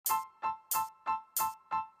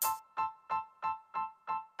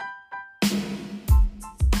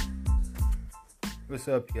What's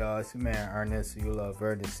up, y'all? It's your man Ernest. You love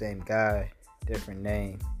her, the same guy, different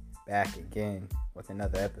name. Back again with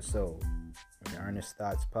another episode of the Ernest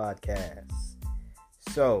Thoughts Podcast.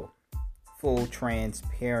 So, full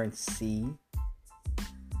transparency.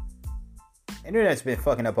 Internet's been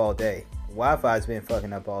fucking up all day. Wi-Fi's been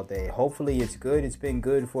fucking up all day. Hopefully it's good. It's been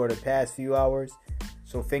good for the past few hours.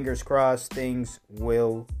 So fingers crossed things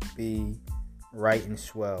will be right and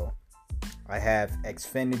swell. I have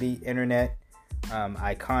Xfinity internet.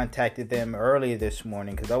 I contacted them early this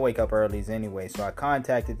morning because I wake up early anyway. So I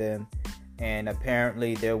contacted them, and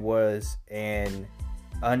apparently there was an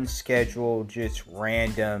unscheduled, just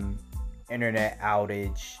random internet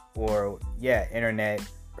outage, internet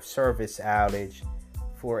service outage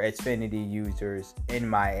for Xfinity users in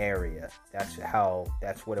my area. That's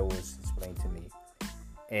what it was explained to me.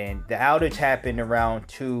 And the outage happened around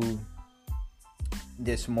 2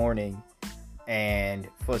 this morning. And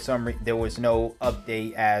for some reason, there was no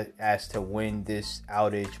update as to when this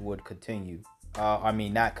outage would continue.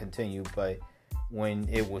 Not continue, but when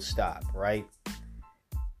it would stop, right?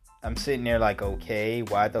 I'm sitting there like, okay,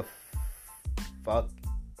 why the fuck?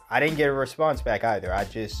 I didn't get a response back either. I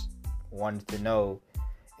just wanted to know.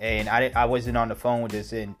 And I wasn't on the phone with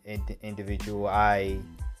this individual. I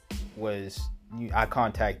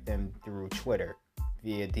contacted them through Twitter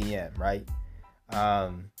via DM, right?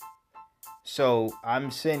 So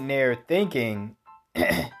I'm sitting there thinking,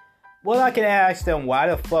 well, I can ask them, why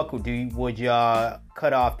the fuck would y'all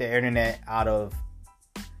cut off the internet out of,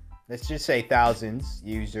 let's just say, thousands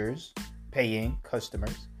users, paying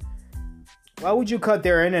customers? Why would you cut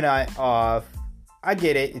their internet off? I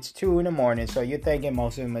get it. It's 2 a.m, so you're thinking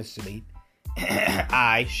most of them are asleep.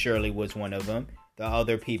 I surely was one of them. The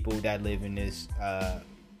other people that live in this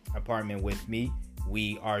apartment with me,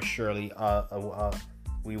 we are surely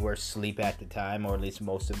we were asleep at the time, or at least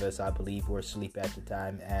most of us, I believe, were asleep at the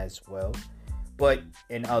time as well. But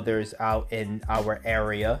in others out in our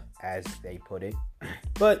area, as they put it.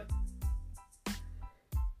 But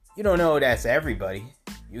you don't know that's everybody.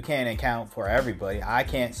 You can't account for everybody. I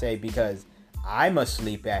can't say because I'm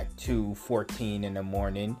asleep at 2:14 in the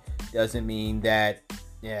morning doesn't mean that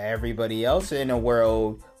everybody else in the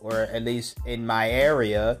world, or at least in my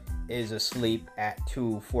area, is asleep at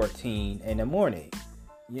 2:14 in the morning.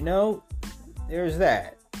 You know, there's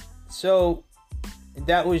that. So,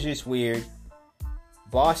 that was just weird.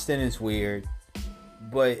 Boston is weird,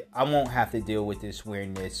 but I won't have to deal with this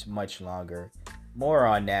weirdness much longer. More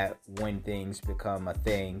on that when things become a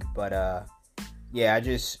thing. But, I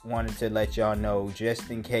just wanted to let y'all know, just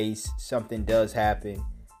in case something does happen,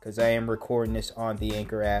 because I am recording this on the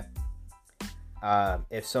Anchor app.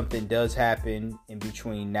 If something does happen in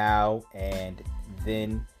between now and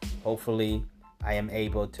then, hopefully I am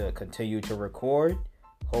able to continue to record.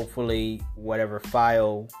 Hopefully whatever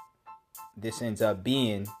file this ends up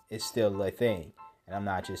being is still a thing, and I'm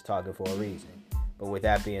not just talking for a reason. But with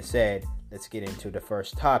that being said, let's get into the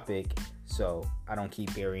first topic so I don't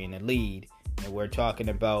keep burying the lead. And we're talking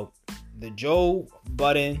about the Joe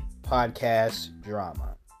Budden podcast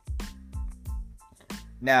drama.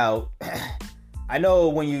 Now, I know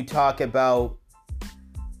when you talk about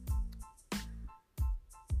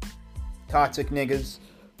toxic niggas,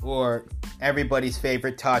 or everybody's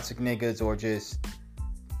favorite toxic niggas, or just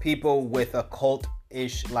people with a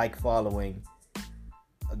cult-ish like following,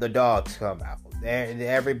 the dogs come out.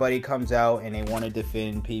 Everybody comes out and they want to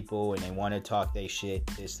defend people and they want to talk their shit,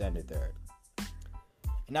 this and the third.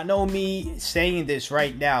 And I know me saying this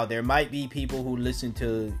right now, there might be people who listen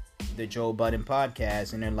to the Joe Budden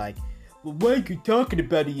podcast and they're like, well, why are you talking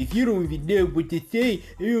about it if you don't even know what to say?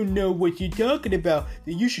 You don't know what you're talking about.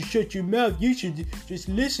 Then you should shut your mouth. You should just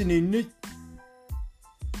listen and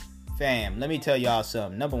Fam, let me tell y'all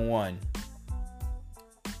something. Number one,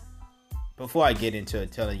 before I get into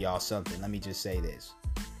telling y'all something, let me just say this.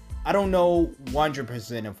 I don't know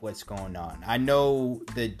 100% of what's going on. I know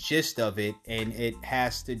the gist of it, and it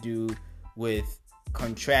has to do with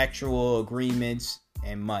contractual agreements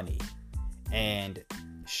and money. And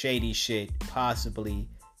shady shit possibly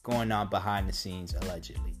going on behind the scenes,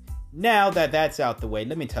 allegedly. Now that that's out the way,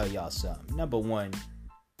 let me tell y'all something. Number one,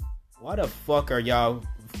 why the fuck are y'all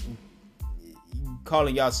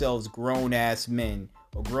calling yourselves grown-ass men,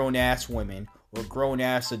 or grown-ass women, or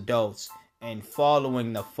grown-ass adults, and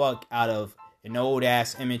following the fuck out of an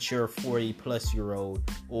old-ass immature 40-plus-year-old,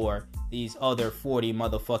 or these other 40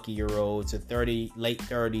 motherfucking-year-olds, or late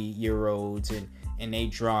 30-year-olds, and they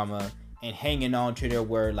drama, and hanging on to their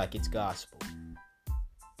word like it's gospel.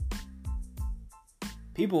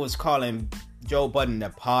 People was calling Joe Budden the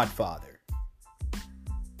Podfather.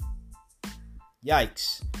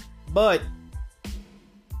 Yikes. But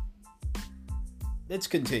let's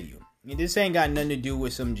continue. This ain't got nothing to do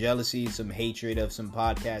with some jealousy, some hatred of some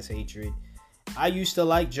podcast hatred. I used to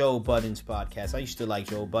like Joe Budden's podcast. I used to like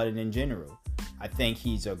Joe Budden in general. I think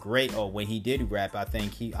he's a great, when he did rap, I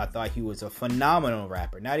thought he was a phenomenal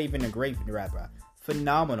rapper. Not even a great rapper,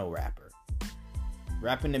 phenomenal rapper.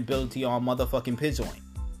 Rapping ability on motherfucking Pizzoin.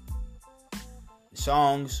 The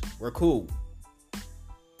songs were cool.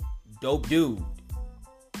 Dope dude.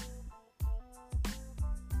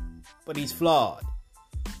 But he's flawed.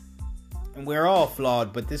 And we're all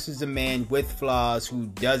flawed, but this is a man with flaws who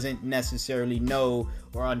doesn't necessarily know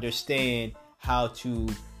or understand how to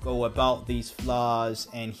go about these flaws.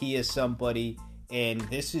 And he is somebody, and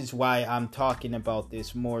this is why I'm talking about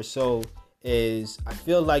this more so, is I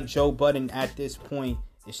feel like Joe Budden at this point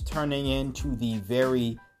is turning into the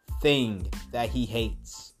very thing that he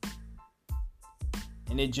hates.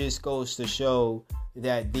 And it just goes to show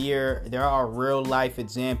that there are real life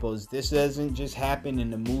examples. This doesn't just happen in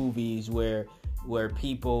the movies where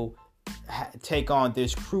people take on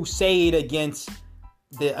this crusade against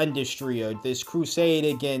the industry, or this crusade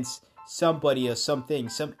against somebody or something,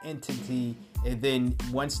 some entity, and then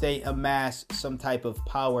once they amass some type of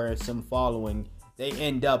power and some following, they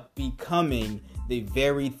end up becoming the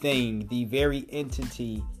very thing, the very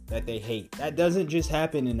entity that they hate. That doesn't just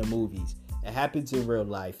happen in the movies. It happens in real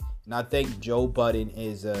life. And I think Joe Budden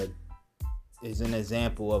is an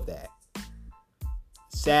example of that.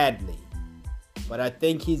 Sadly. But I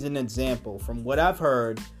think he's an example from what I've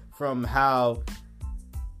heard, from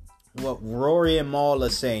what Rory and Mal are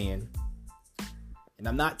saying. And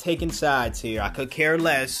I'm not taking sides here. I could care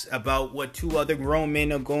less about what two other grown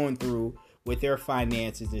men are going through with their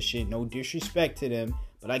finances and shit. No disrespect to them,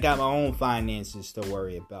 but I got my own finances to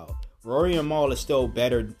worry about. Rory and Mal are still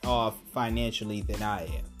better off financially than I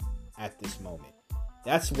am at this moment.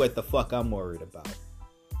 That's what the fuck I'm worried about.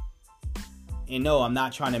 And no, I'm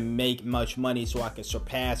not trying to make much money so I can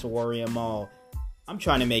surpass Rory and Mal. I'm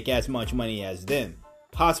trying to make as much money as them.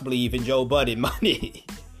 Possibly even Joe Budden money.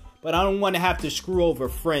 But I don't want to have to screw over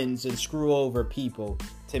friends and screw over people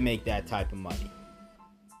to make that type of money.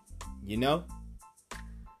 You know?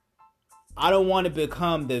 I don't want to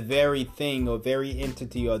become the very thing or very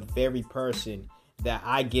entity or the very person that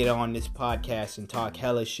I get on this podcast and talk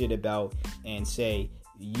hella shit about and say,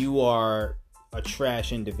 you are a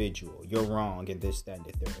trash individual. You're wrong and this, that, and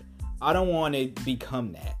the third. I don't want to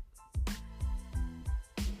become that.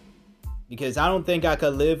 Because I don't think I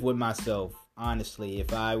could live with myself, honestly,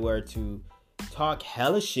 if I were to talk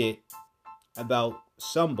hella shit about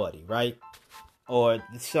somebody, right? Or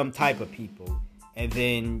some type of people. And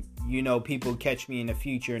then, you know, people catch me in the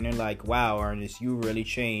future and they're like, wow, Ernest, you really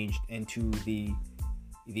changed into the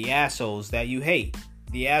assholes that you hate.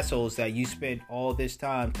 The assholes that you spent all this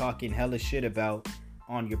time talking hella shit about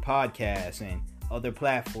on your podcast and other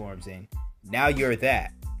platforms. And now you're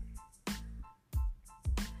that.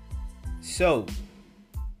 So,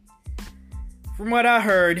 from what I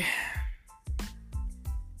heard,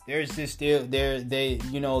 there's this deal. There's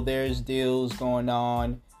deals going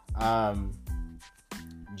on.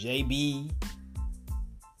 JB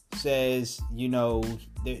says, you know,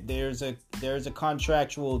 there's a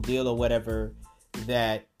contractual deal or whatever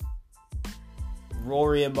that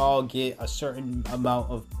Rory and Mal get a certain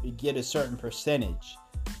percentage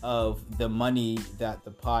of the money that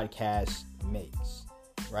the podcast makes.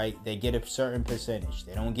 Right? They get a certain percentage.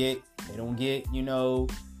 They don't get, you know,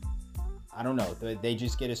 I don't know. They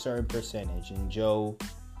just get a certain percentage, and Joe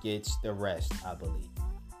gets the rest, I believe.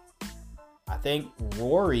 I think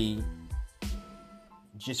Rory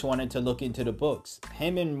just wanted to look into the books.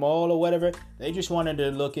 Him and Mal or whatever, they just wanted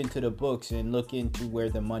to look into the books and look into where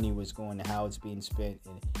the money was going and how it's being spent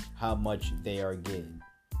and how much they are getting.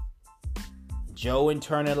 Joe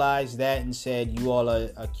internalized that and said, you all are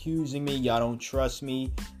accusing me, y'all don't trust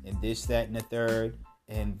me, and this, that, and the third.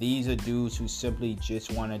 And these are dudes who simply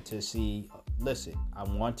just wanted to see, listen, I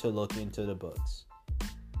want to look into the books.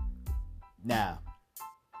 Now,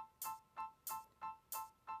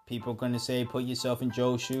 people are going to say, put yourself in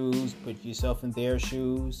Joe's shoes, put yourself in their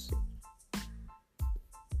shoes.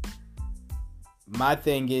 My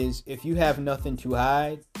thing is, if you have nothing to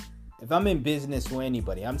hide, if I'm in business with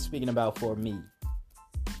anybody, I'm speaking about for me.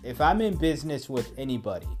 If I'm in business with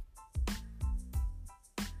anybody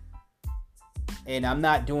and I'm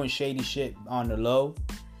not doing shady shit on the low,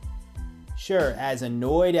 sure, as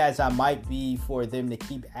annoyed as I might be for them to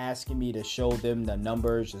keep asking me to show them the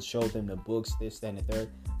numbers and show them the books, this, that, and the third.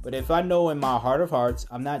 But if I know in my heart of hearts,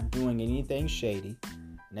 I'm not doing anything shady.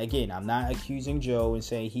 And again, I'm not accusing Joe and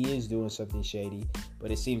saying he is doing something shady,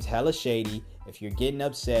 but it seems hella shady if you're getting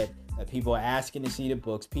upset that people are asking to see the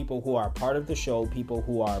books, people who are part of the show, people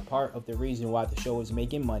who are part of the reason why the show is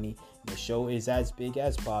making money. The show is as big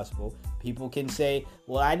as possible. People can say,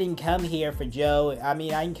 well, I didn't come here for Joe. I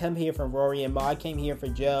didn't come here for Rory and Ma. I came here for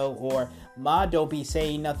Joe. Or Ma don't be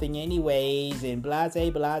saying nothing anyways. And blase,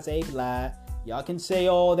 blase, blah. Y'all can say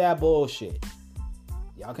all that bullshit.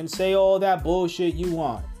 Y'all can say all that bullshit you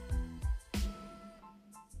want.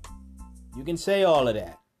 You can say all of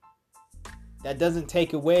that. That doesn't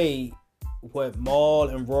take away what Mal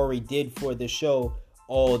and Rory did for the show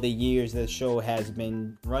all the years the show has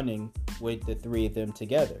been running with the three of them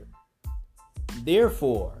together.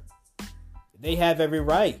 Therefore, they have every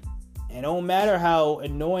right. And don't matter how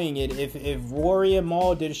annoying it, if Rory and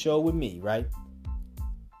Mal did a show with me, right?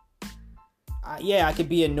 I could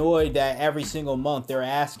be annoyed that every single month they're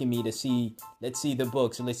asking me to see, let's see the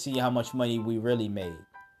books and let's see how much money we really made.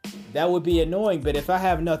 That would be annoying, but if I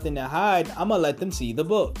have nothing to hide, I'm going to let them see the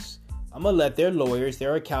books. I'm going to let their lawyers,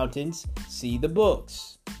 their accountants see the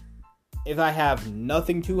books. If I have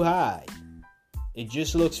nothing to hide, it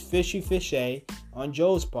just looks fishy on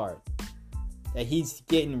Joe's part. That he's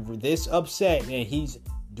getting this upset and he's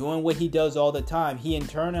doing what he does all the time. He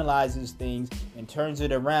internalizes things and turns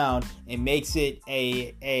it around and makes it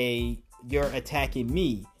a you're attacking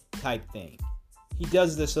me type thing. He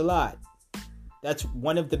does this a lot. That's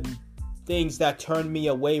one of the things that turned me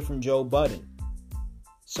away from Joe Budden.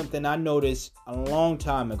 Something I noticed a long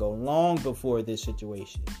time ago, long before this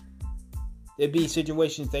situation. There'd be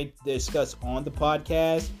situations they discuss on the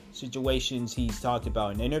podcast, situations he's talked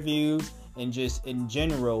about in interviews, and just in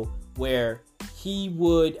general, where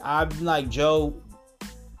I'm like, Joe,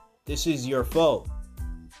 this is your fault.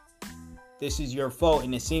 This is your fault.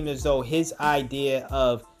 And it seemed as though his idea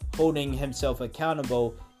of holding himself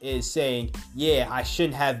accountable is saying, yeah, I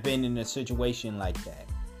shouldn't have been in a situation like that.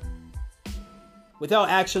 Without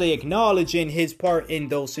actually acknowledging his part in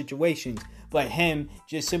those situations. But him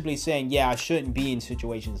just simply saying, yeah, I shouldn't be in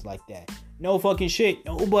situations like that. No fucking shit.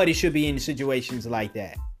 Nobody should be in situations like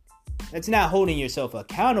that. That's not holding yourself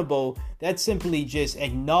accountable. That's simply just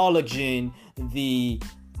acknowledging the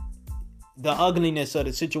ugliness of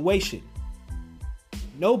the situation.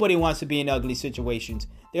 Nobody wants to be in ugly situations.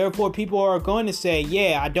 Therefore, people are going to say,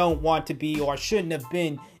 yeah, I don't want to be or shouldn't have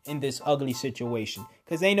been in this ugly situation.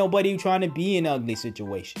 Because ain't nobody trying to be in ugly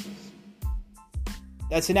situations.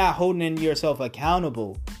 That's not holding yourself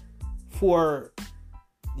accountable for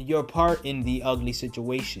your part in the ugly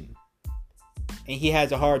situation. And he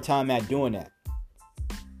has a hard time at doing that.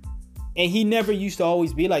 And he never used to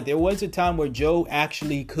always be like, there was a time where Joe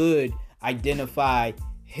actually could identify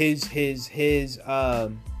his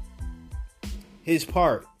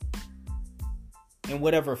part in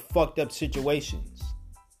whatever fucked up situations.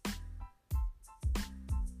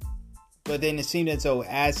 But then it seemed as though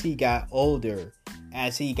as he got older,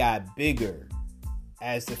 as he got bigger,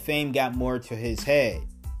 as the fame got more to his head,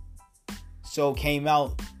 so came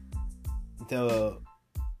out the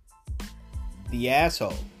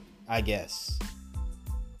asshole, I guess.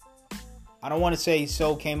 I don't want to say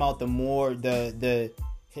so came out the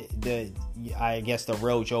I guess the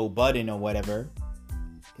real Joe Budden or whatever,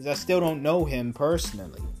 because I still don't know him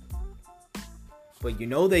personally. But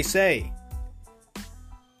they say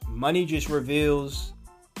money just reveals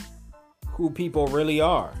who people really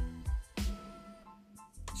are.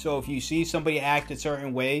 So if you see somebody act a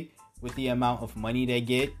certain way with the amount of money they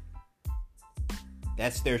get,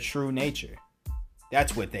 that's their true nature.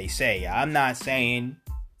 That's what they say. I'm not saying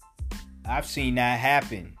I've seen that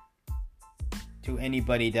happen to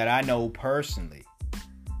anybody that I know personally.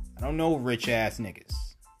 I don't know rich ass niggas.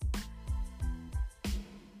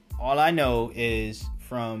 All I know is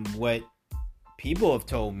from what people have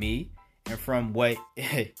told me and from what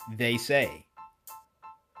they say.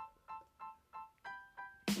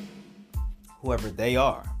 Whoever they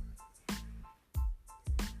are.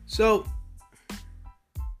 So,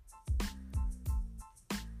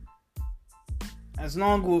 as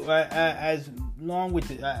much,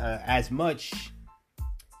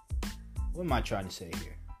 what am I trying to say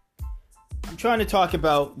here? I'm trying to talk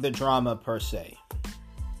about the drama per se.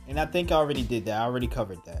 And I think I already did that. I already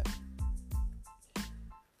covered that.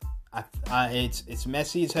 It's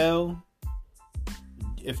messy as hell.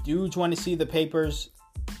 If dudes want to see the papers,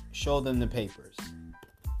 show them the papers.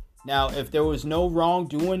 Now, if there was no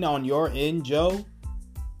wrongdoing on your end, Joe,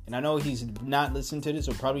 and I know he's not listening to this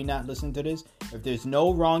or probably not listening to this, if there's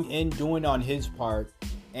no wrongdoing on his part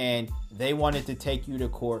and they wanted to take you to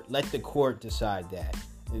court, let the court decide that.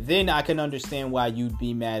 Then I can understand why you'd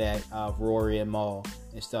be mad at Rory and Mal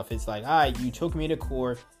and stuff. It's like, all right, you took me to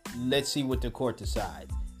court. Let's see what the court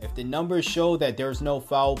decides. If the numbers show that there's no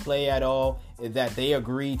foul play at all, that they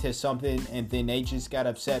agreed to something and then they just got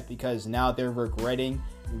upset because now they're regretting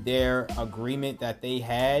their agreement that they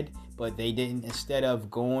had, but they didn't, instead of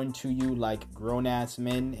going to you like grown-ass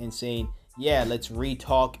men and saying, yeah, let's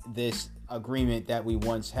re-talk this agreement that we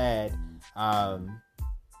once had.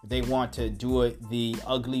 They want to do it the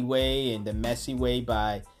ugly way and the messy way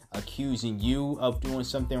by accusing you of doing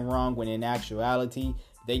something wrong, when in actuality,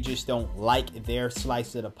 they just don't like their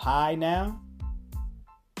slice of the pie now.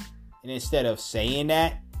 And instead of saying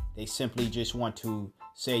that, they simply just want to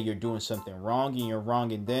say you're doing something wrong and you're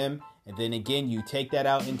wronging them. And then again, you take that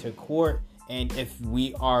out into court. And if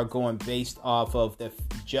we are going based off of the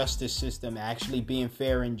justice system actually being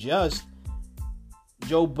fair and just,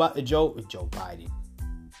 Joe Biden.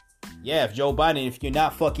 Yeah, if Joe Biden, if you're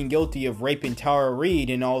not fucking guilty of raping Tara Reid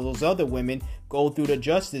and all those other women, go through the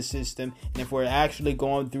justice system. And if we're actually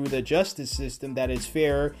going through the justice system that is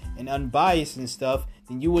fair and unbiased and stuff,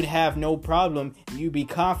 then you would have no problem. You'd be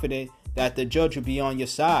confident that the judge would be on your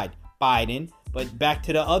side, Biden. But back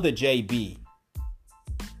to the other JB.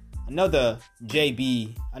 Another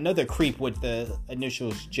JB, another creep with the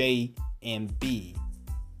initials J and B.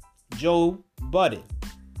 Joe Budden.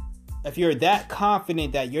 If you're that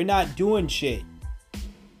confident that you're not doing shit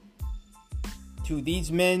to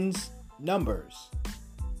these men's numbers,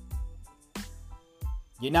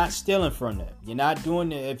 you're not stealing from them. You're not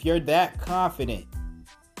doing it. If you're that confident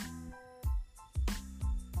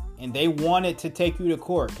and they wanted to take you to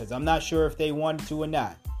court, because I'm not sure if they wanted to or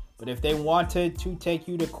not, but if they wanted to take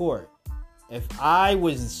you to court, if I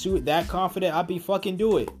was that confident, I'd be fucking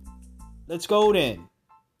do it. Let's go then.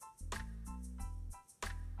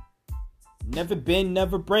 Never bend,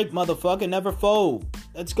 never break, motherfucker. Never fold.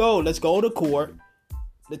 Let's go. Let's go to court.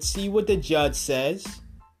 Let's see what the judge says.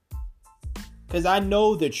 Because I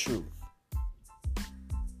know the truth.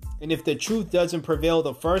 And if the truth doesn't prevail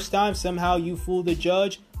the first time, somehow you fool the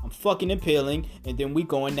judge, I'm fucking appealing. And then we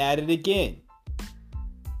going at it again.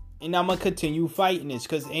 And I'm going to continue fighting this.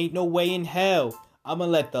 Because ain't no way in hell I'm going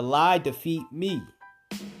to let the lie defeat me.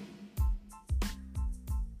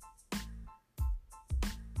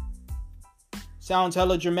 Sounds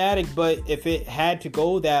hella dramatic, but if it had to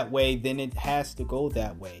go that way, then it has to go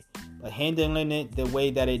that way. But handling it the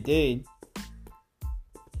way that it did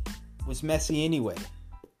was messy anyway.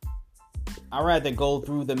 I'd rather go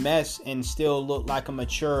through the mess and still look like a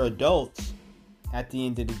mature adult at the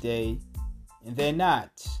end of the day, and they're not.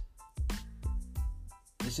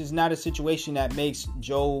 This is not a situation that makes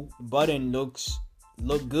Joe Budden look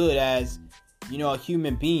good as, you know, a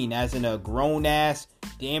human being, as in a grown-ass,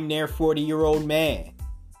 damn near 40-year-old man.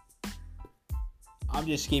 I'm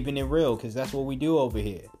just keeping it real because that's what we do over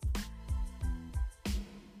here.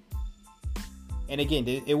 And again,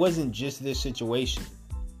 it wasn't just this situation.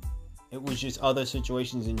 It was just other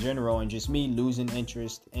situations in general and just me losing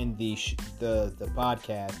interest in the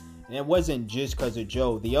podcast. And it wasn't just because of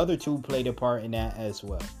Joe. The other two played a part in that as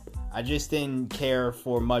well. I just didn't care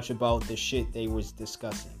for much about the shit they was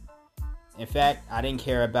discussing. In fact, I didn't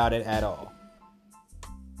care about it at all.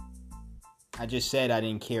 I just said I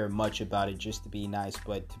didn't care much about it just to be nice,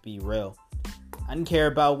 but to be real, I didn't care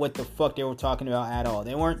about what the fuck they were talking about at all.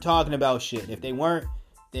 They weren't talking about shit. If they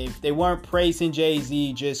weren't praising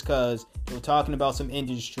Jay-Z just because they were talking about some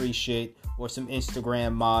industry shit or some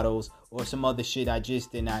Instagram models or some other shit I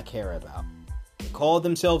just did not care about. They called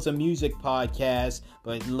themselves a music podcast,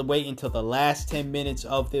 but wait until the last 10 minutes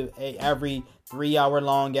of every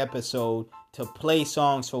 3-hour-long episode to play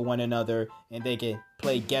songs for one another, and they can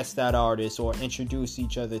play guest out artists or introduce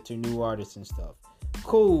each other to new artists and stuff.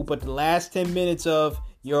 Cool, but the last 10 minutes of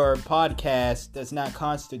your podcast does not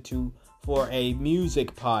constitute for a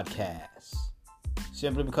music podcast.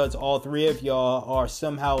 Simply because all three of y'all are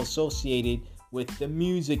somehow associated with the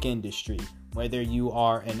music industry. Whether you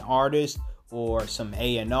are an artist or some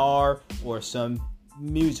A&R or some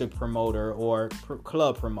music promoter or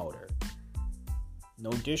club promoter. No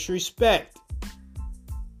disrespect.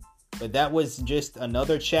 But that was just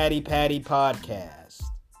another Chatty Patty podcast.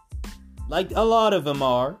 Like a lot of them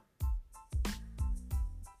are.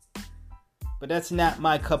 But that's not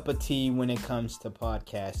my cup of tea when it comes to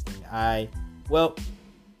podcasting.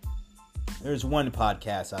 There's one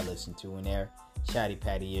podcast I listen to in there, Chatty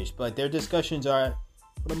Patty-ish. But their discussions are,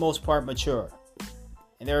 for the most part, mature.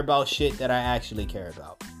 And they're about shit that I actually care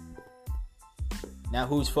about. Not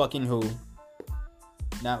who's fucking who.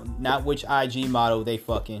 Not which IG model they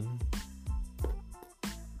fucking.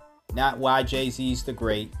 Not why Jay-Z's the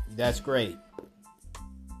great. That's great.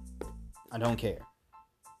 I don't care.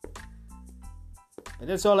 But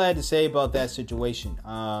that's all I had to say about that situation.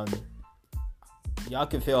 y'all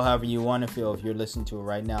can feel however you want to feel if you're listening to it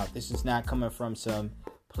right now. This is not coming from some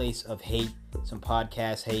place of hate, some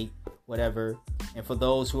podcast hate, whatever. And for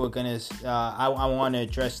those who are gonna, I want to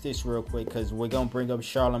address this real quick because we're gonna bring up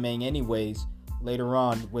Charlemagne anyways later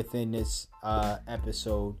on within this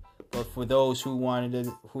episode. But for those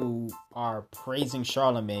who are praising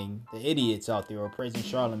Charlemagne, the idiots out there are praising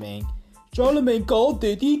Charlemagne. Charlemagne called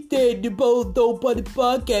it. He said about nobody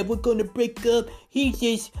podcast we're gonna break up. He's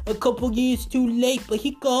just a couple years too late, but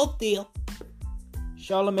he called it.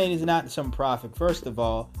 Charlemagne is not some prophet. First of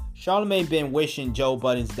all, Charlemagne been wishing Joe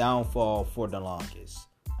Budden's downfall for the longest.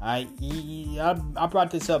 I brought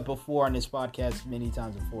this up before on this podcast many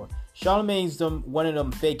times before. Charlemagne's one of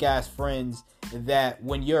them fake ass friends that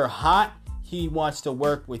when you're hot, he wants to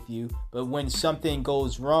work with you, but when something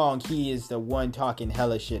goes wrong, he is the one talking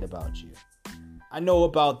hella shit about you. I know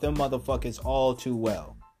about them motherfuckers all too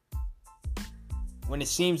well. When it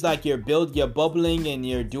seems like you're bubbling and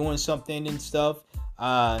you're doing something and stuff,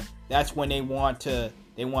 that's when they want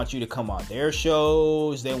you to come on their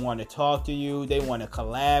shows, they want to talk to you, they want to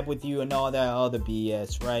collab with you and all that other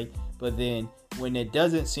BS, right? But then when it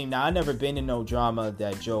doesn't seem, now I've never been in no drama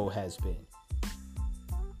that Joe has been,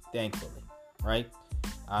 thankfully, right?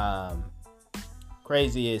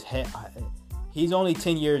 Crazy is he's only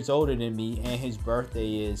 10 years older than me and his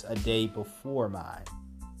birthday is a day before mine.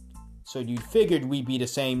 So you figured we'd be the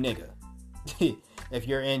same nigga if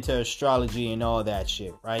you're into astrology and all that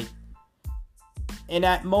shit, right? And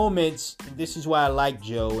at moments, this is why I like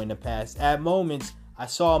Joe in the past, at moments I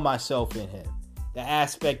saw myself in him. The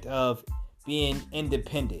aspect of being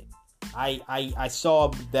independent. I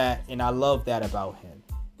saw that and I love that about him.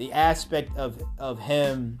 The aspect of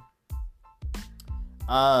him,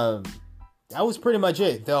 that was pretty much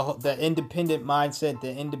it. The independent mindset,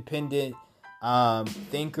 the independent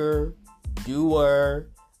thinker, doer,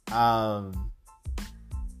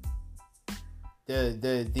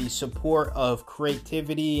 the support of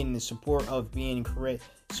creativity and the support of being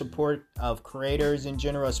support of creators in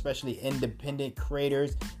general, especially independent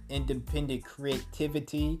creators, independent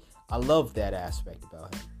creativity. I love that aspect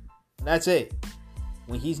about him. And that's it.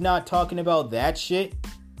 When he's not talking about that shit,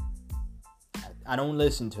 I don't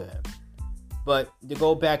listen to him. But to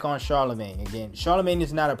go back on Charlemagne again, Charlemagne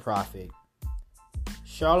is not a prophet.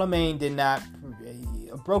 Charlemagne did not.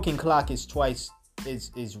 A broken clock is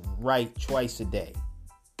right twice a day.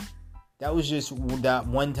 That was just that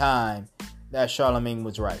one time that Charlemagne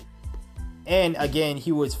was right. And again,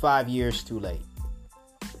 he was 5 years too late.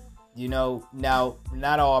 You know, now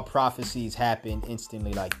not all prophecies happen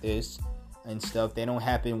instantly like this and stuff. They don't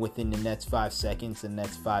happen within the next 5 seconds, the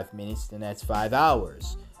next 5 minutes, the next 5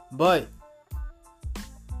 hours. But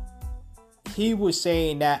he was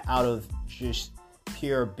saying that out of just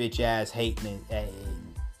pure bitch ass hate.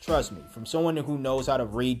 Trust me, from someone who knows how to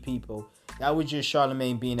read people, that was just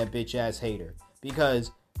Charlemagne being a bitch ass hater.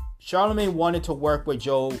 Because Charlemagne wanted to work with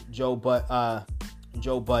Joe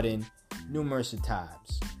Budden numerous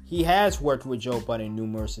times. He has worked with Joe Budden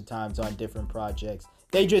numerous times on different projects.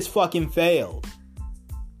 They just fucking failed.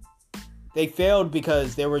 They failed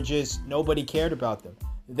because they were just, nobody cared about them.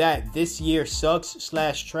 That This Year Sucks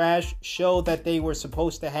 / Trash show that they were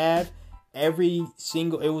supposed to have,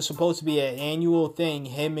 it was supposed to be an annual thing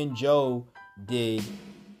him and Joe did,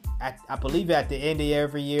 I believe at the end of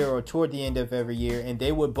every year or toward the end of every year, and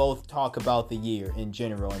they would both talk about the year in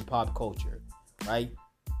general in pop culture, right?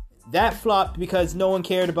 That flopped because no one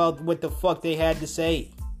cared about what the fuck they had to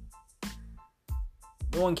say.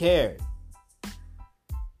 No one cared.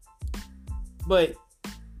 But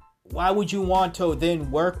why would you want to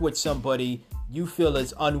then work with somebody you feel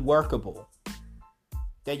is unworkable,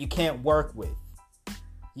 that you can't work with?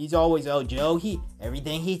 He's always, oh, Joe,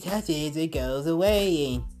 everything he touches, it goes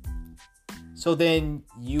away. So then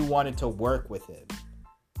you wanted to work with him.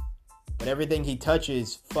 But everything he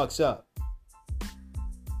touches fucks up.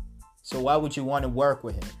 So why would you want to work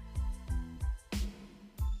with him?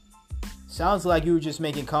 Sounds like you were just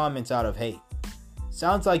making comments out of hate.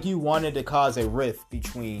 Sounds like you wanted to cause a rift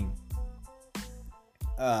between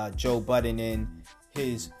Joe Budden and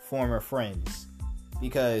his former friends,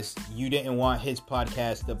 because you didn't want his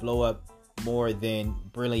podcast to blow up more than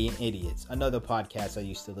Brilliant Idiots, another podcast I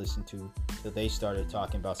used to listen to, that they started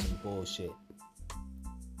talking about some bullshit,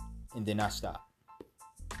 and then I stopped.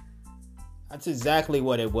 That's exactly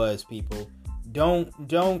what it was, people.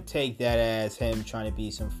 Don't take that as him trying to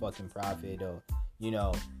be some fucking prophet, or, you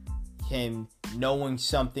know, him knowing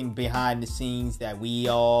something behind the scenes that we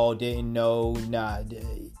all didn't know. Nah,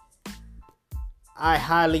 I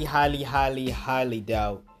highly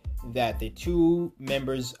doubt that the two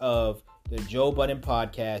members of the Joe Budden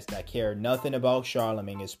podcast that care nothing about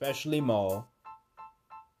Charlemagne, especially Maul,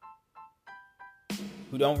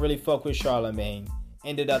 who don't really fuck with Charlemagne,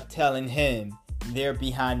 ended up telling him their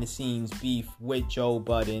behind the scenes beef with Joe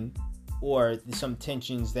Budden, or some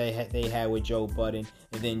tensions they had with Joe Budden,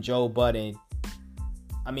 and then Charlemagne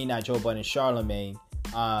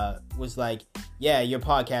was like, yeah, your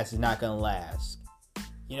podcast is not gonna last.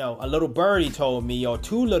 You know, a little birdie told me, or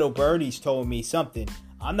two little birdies told me something.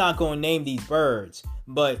 I'm not gonna name these birds,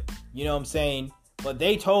 but you know what I'm saying? But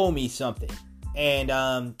they told me something.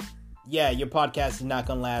 And yeah, your podcast is not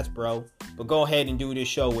gonna last, bro. But go ahead and do this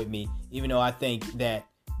show with me, even though I think that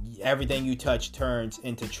everything you touch turns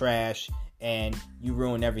into trash and you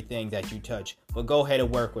ruin everything that you touch. But go ahead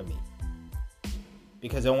and work with me,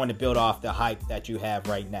 because I want to build off the hype that you have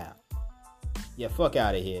right now. Yeah, fuck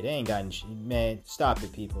out of here. They ain't got shit. Man, stop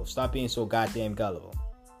it, people. Stop being so goddamn gullible.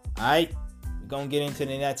 Alright? We're gonna get into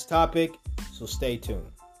the next topic, so stay tuned.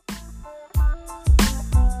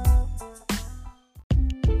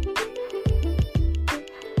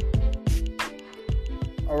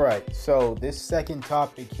 Alright, so this second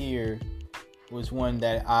topic here was one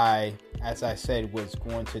that I, as I said, was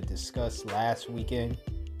going to discuss last weekend.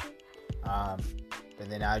 But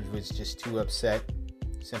then I was just too upset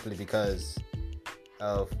simply because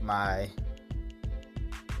of my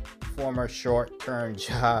former short-term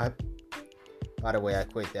job. By the way, I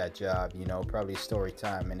quit that job, probably story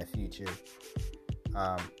time in the future.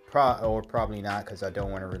 Or probably not, because I don't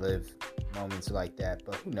want to relive moments like that,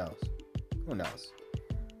 but who knows? Who knows?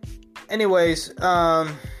 Anyways,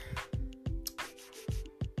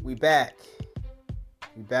 we back.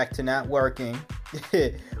 We back to not working.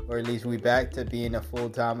 Or at least we back to being a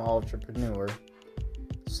full-time entrepreneur.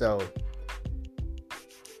 So,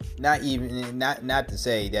 not to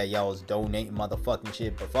say that y'all was donating motherfucking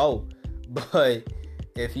shit before, but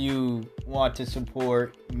if you want to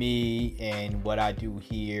support me and what I do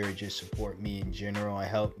here, just support me in general and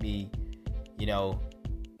help me,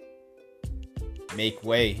 make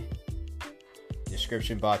way.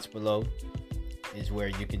 Description box below is where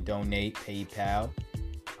you can donate. PayPal.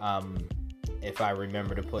 If I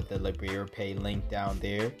remember to put the Liberapay link down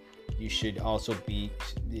there, you should also be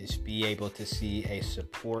able to see a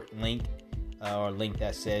support link, or a link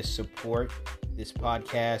that says support this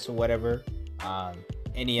podcast or whatever.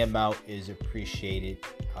 Any amount is appreciated.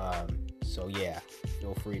 So yeah,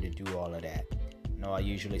 feel free to do all of that. I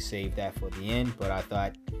usually save that for the end, but I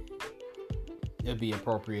thought it'd be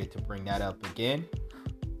appropriate to bring that up again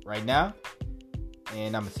right now.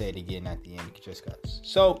 And I'm going to say it again at the end just because.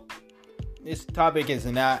 So, this topic is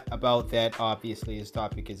not about that, obviously. This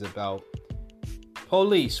topic is about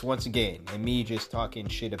police, once again. And me just talking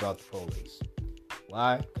shit about the police.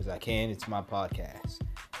 Why? Because I can. It's my podcast.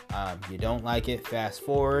 You don't like it, fast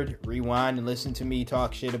forward, rewind, and listen to me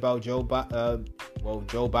talk shit about Joe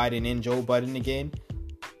Biden and Joe Budden again.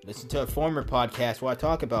 Listen to a former podcast where I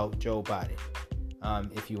talk about Joe Biden,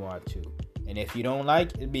 if you want to. And if you don't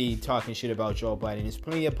like me talking shit about Joe Biden, there's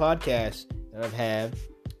plenty of podcasts that I've had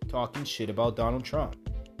talking shit about Donald Trump.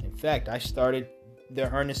 In fact, I started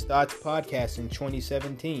the Earnest Thoughts podcast in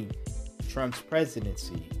 2017. Trump's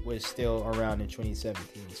presidency was still around in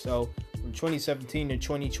 2017. So from 2017 to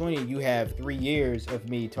 2020, you have 3 years of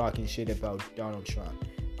me talking shit about Donald Trump.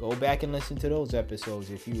 Go back and listen to those episodes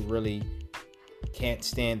if you really can't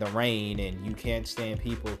stand the rain and you can't stand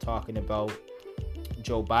people talking about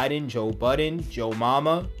Joe Biden, Joe Budden, Joe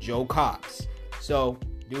Mama, Joe Cox. So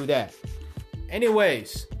do that.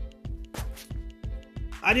 Anyways,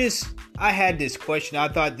 I had this question. I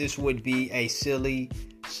thought this would be a silly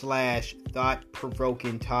 /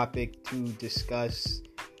 thought-provoking topic to discuss.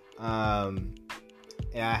 And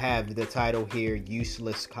I have the title here,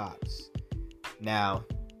 Useless Cops. Now,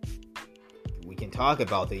 we can talk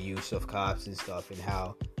about the use of cops and stuff and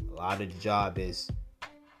how a lot of the job is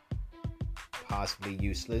possibly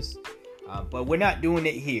useless. But we're not doing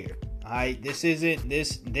it here. Alright, this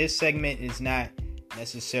segment is not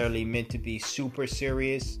necessarily meant to be super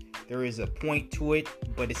serious. There is a point to it,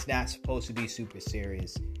 but it's not supposed to be super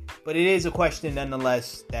serious. But it is a question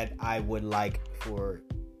nonetheless that I would like for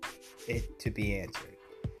it to be answered.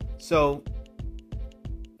 So,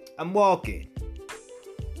 I'm walking.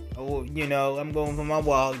 I'm going for my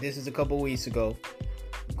walk. This is a couple weeks ago.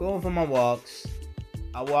 I'm going for my walks.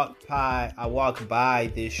 I walk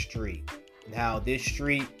by this street. Now, this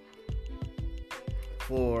street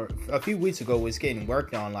for a few weeks ago was getting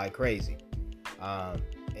worked on like crazy.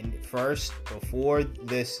 And first, before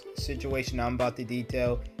this situation I'm about to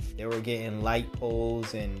detail, they were getting light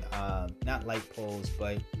poles and not light poles,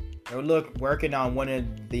 but they were working on one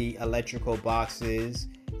of the electrical boxes,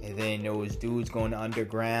 And then there was dudes going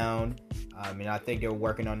underground. And I think they were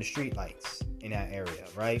working on the street lights in that area,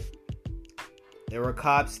 right? There were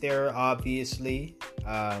cops there, obviously.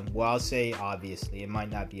 Well, I'll say obviously. It might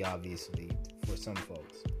not be obviously for some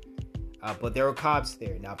folks. But there were cops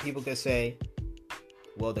there. Now, people could say,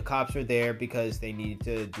 well, the cops were there because they needed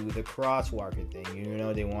to do the crosswalker thing. You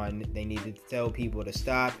know, they needed to tell people to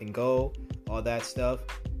stop and go, all that stuff.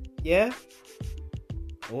 Yeah.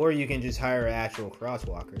 Or you can just hire an actual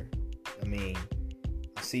crosswalker. I mean,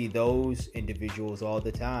 I see those individuals all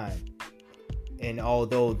the time. And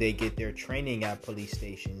although they get their training at police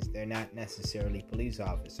stations, they're not necessarily police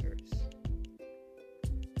officers.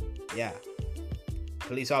 Yeah.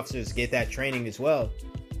 Police officers get that training as well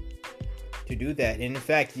to do that. And in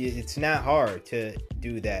fact, it's not hard to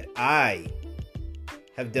do that. I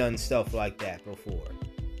have done stuff like that before.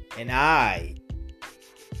 And I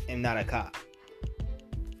am not a cop.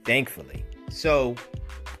 Thankfully. So,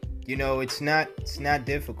 you know, it's not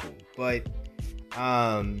difficult. But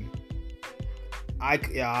all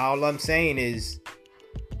I'm saying is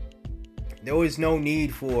there was no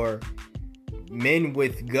need for men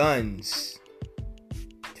with guns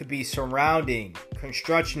to be surrounding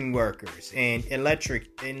construction workers and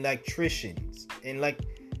electricians,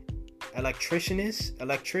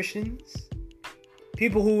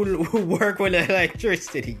 people who work with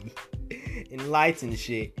electricity and lights and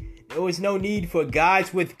shit. There was no need for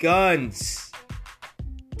guys with guns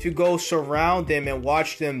to go surround them and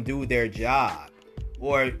watch them do their job.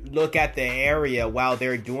 Or look at the area while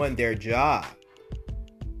they're doing their job.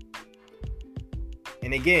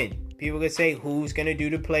 And again, people could say, who's gonna do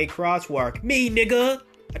the play crosswalk? Me, nigga!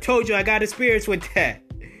 I told you I got experience with that.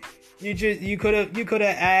 You could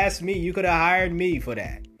have asked me, you could have hired me for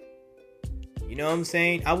that. You know what I'm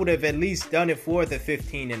saying? I would have at least done it for the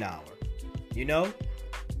 $15 an hour. You know?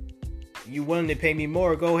 You willing to pay me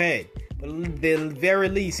more, go ahead. But at the very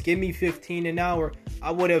least, give me $15 an hour. I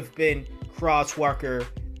would have been crosswalker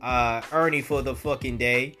Ernie for the fucking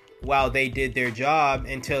day while they did their job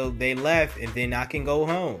until they left, and then I can go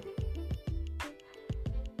home.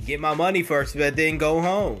 Get my money first, but then go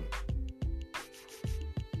home.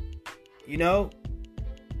 You know,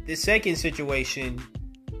 the second situation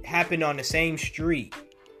happened on the same street,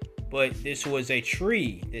 but this was a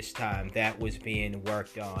tree this time that was being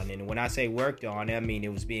worked on. And when I say worked on, I mean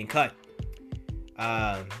it was being cut.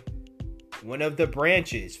 One of the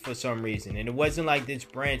branches for some reason, and it wasn't like this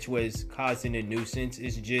branch was causing a nuisance.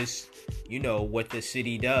 It's just, you know, what the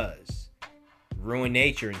city does, ruin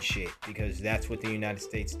nature and shit, because that's what the United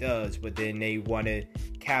States does. But then they want to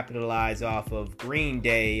capitalize off of Green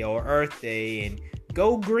Day or Earth Day and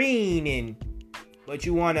go green, but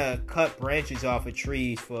you want to cut branches off of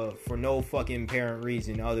trees for no fucking apparent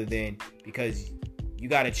reason other than because you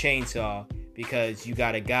got a chainsaw, because you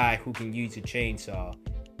got a guy who can use a chainsaw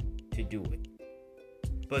to do it.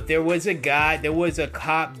 But there was a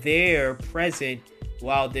cop there present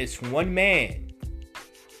while this one man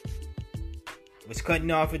was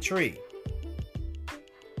cutting off a tree.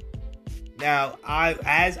 Now,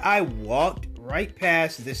 as I walked right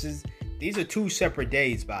past, these are 2 separate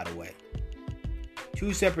days, by the way.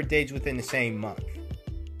 2 separate days within the same month,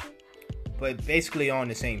 but basically on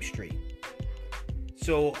the same street.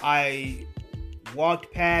 So I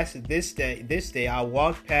walked past this day I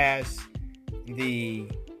walked past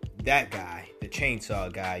that guy, the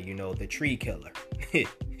chainsaw guy, you know, the tree killer.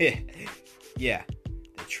 Yeah,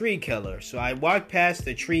 the tree killer. So I walked past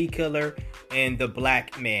the tree killer and the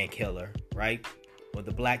black man killer, right? Or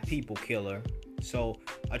the black people killer. So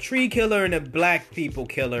a tree killer and a black people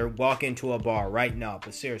killer walk into a bar right now.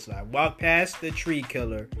 But seriously, I walked past the tree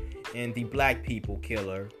killer and the black people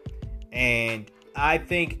killer, and I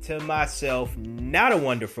think to myself, not a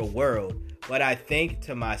wonderful world, but I think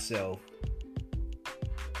to myself,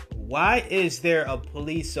 why is there a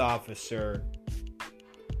police officer,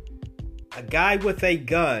 a guy with a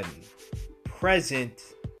gun, present,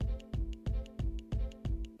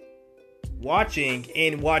 watching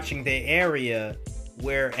the area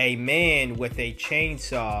where a man with a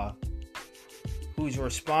chainsaw who's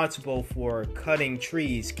responsible for cutting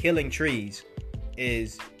trees, killing trees,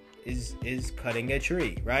 is cutting a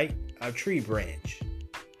tree, right? A tree branch.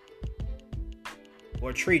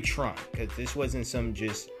 Or tree trunk, because this wasn't some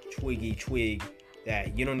just twig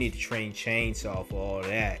that you don't need to train chainsaw for all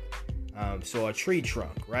that. So a tree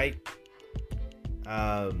trunk, right?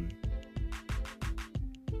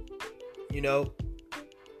 You know,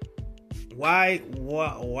 why?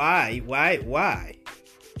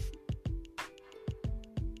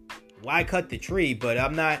 Why cut the tree? But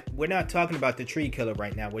we're not talking about the tree killer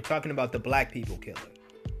right now. We're talking about the black people killer.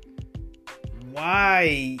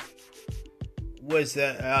 why was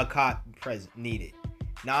the cop present needed?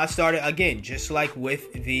 Now I started again, just like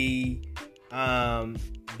with the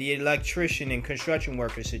electrician and construction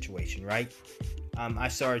worker situation, right? I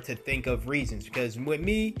started to think of reasons, because with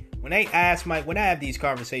me, when I have these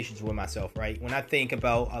conversations with myself, right? When I think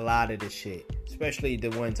about a lot of this shit, especially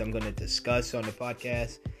the ones I'm going to discuss on the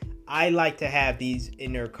podcast, I like to have these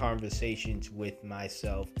inner conversations with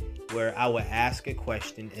myself where I would ask a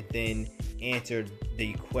question and then answer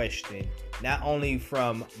the question, not only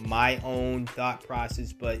from my own thought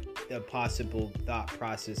process, but the possible thought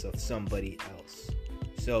process of somebody else.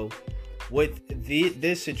 So with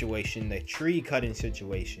this situation, the tree cutting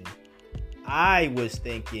situation, I was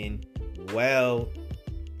thinking, well,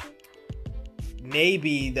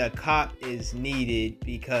 maybe the cop is needed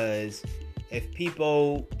because if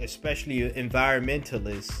people, especially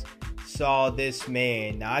environmentalists, saw this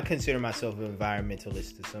man, now I consider myself an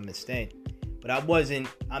environmentalist to some extent, but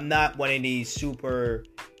I'm not one of these super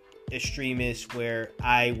extremists where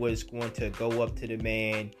I was going to go up to the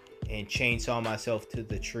man and chainsaw myself to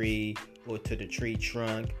the tree or to the tree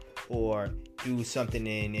trunk, or do something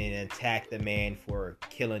and attack the man for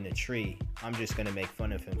killing the tree. I'm just going to make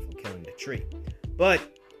fun of him for killing the tree. But,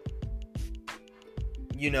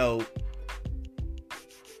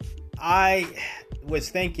 I was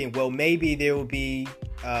thinking, well, maybe there will be,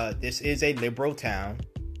 this is a liberal town,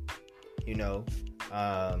 there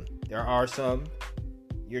are some,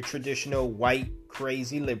 your traditional white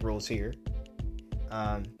crazy liberals here.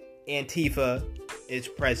 Antifa is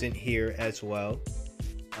present here as well.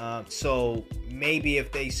 So maybe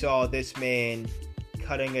if they saw this man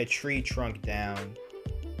cutting a tree trunk down,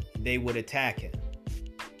 they would attack him.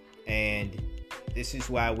 And this is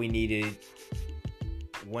why we needed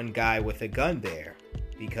one guy with a gun there,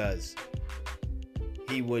 because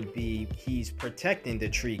he's protecting the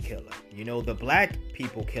tree killer. The black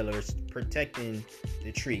people killer's protecting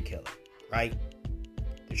the tree killer, right?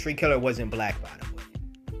 The tree killer wasn't black, by the way.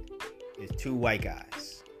 It's two white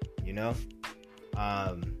guys,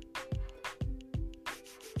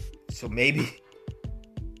 so maybe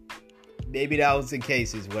that was the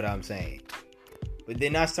case, is what I'm saying. But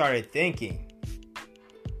then I started thinking,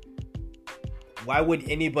 why would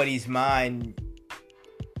anybody's mind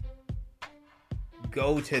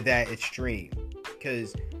go to that extreme?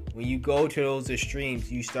 Because when you go to those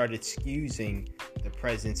extremes, you start excusing the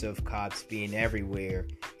presence of cops being everywhere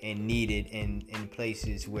and needed in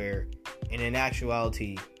places where, in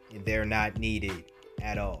actuality, they're not needed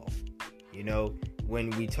at all. When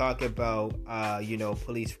we talk about,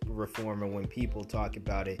 police reform, or when people talk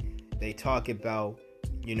about it, they talk about,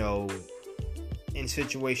 in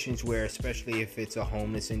situations where, especially if it's a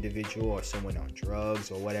homeless individual or someone on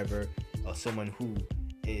drugs or whatever, or someone who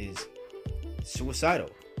is suicidal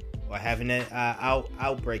or having an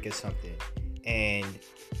outbreak or something, and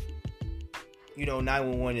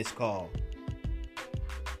 911 is called,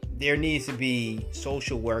 there needs to be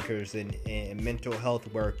social workers and mental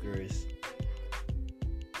health workers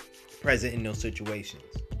present in those situations,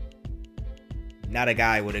 not a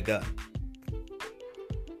guy with a gun.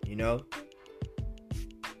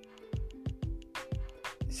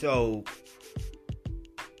 So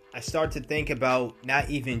I start to think about not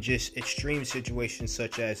even just extreme situations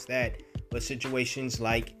such as that, but situations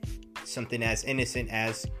like something as innocent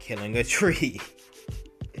as killing a tree.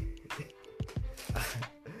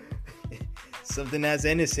 Something as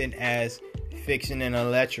innocent as fixing an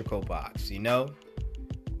electrical box,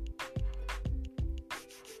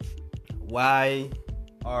 Why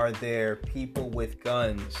are there people with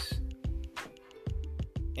guns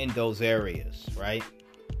in those areas, right?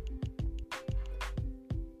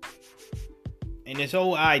 And this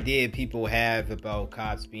whole idea people have about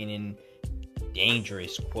cops being in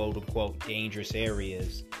dangerous, quote unquote, dangerous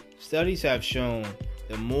areas. Studies have shown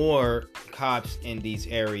the more cops in these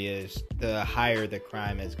areas, the higher the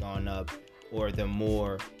crime has gone up, or the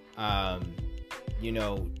more,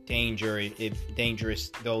 dangerous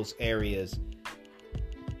those areas,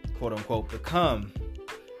 quote unquote, become.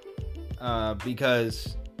 Not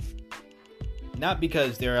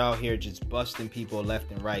because they're out here just busting people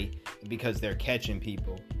left and right, because they're catching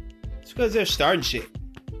people. It's because they're starting shit.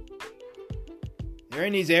 They're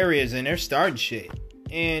in these areas and they're starting shit.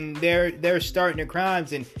 And they're starting the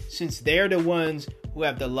crimes, and since they're the ones who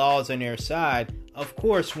have the laws on their side, of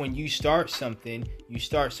course, when you start something, you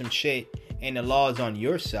start some shit, and the law is on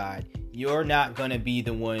your side, you're not gonna be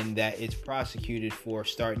the one that is prosecuted for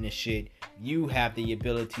starting the shit. You have the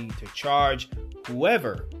ability to charge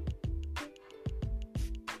whoever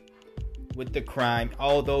with the crime,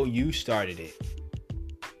 although you started it.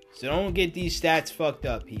 So don't get these stats fucked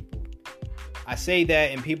up, people. I say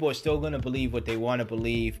that and people are still going to believe what they want to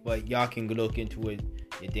believe, but y'all can look into it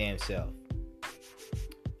your damn self.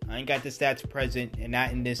 I ain't got the stats present, and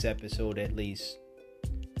not in this episode at least,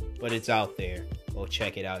 but it's out there. Go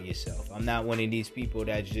check it out yourself. I'm not one of these people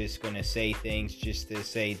that's just going to say things just to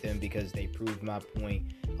say them because they prove my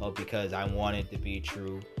point or because I want it to be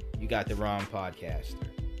true. You got the wrong podcaster.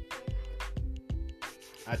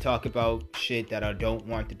 I talk about shit that I don't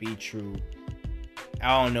want to be true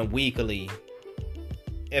on a weekly,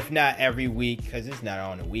 if not every week, because it's not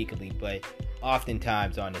on a weekly, but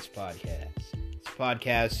oftentimes on this podcast. This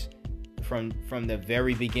podcast, from the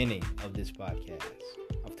very beginning of this podcast,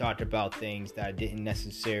 I've talked about things that I didn't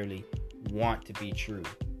necessarily want to be true,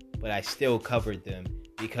 but I still covered them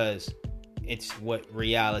because it's what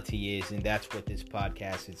reality is, and that's what this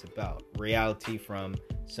podcast is about. Reality from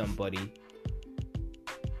somebody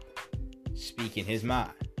speaking his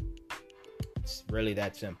mind. It's really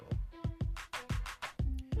that simple.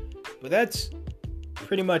 But that's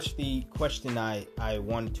pretty much the question I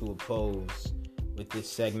wanted to pose with this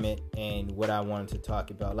segment and what I wanted to talk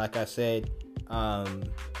about. Like I said, I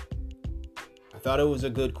thought it was a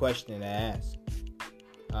good question to ask.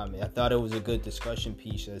 I thought it was a good discussion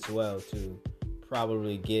piece as well to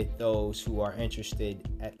probably get those who are interested,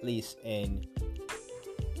 at least in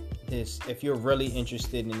this, if you're really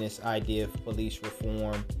interested in this idea of police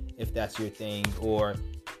reform, if that's your thing, or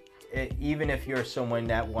even if you're someone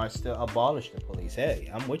that wants to abolish the police, hey,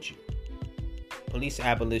 I'm with you. Police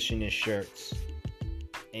abolitionist shirts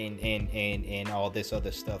and all this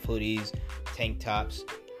other stuff, hoodies, tank tops,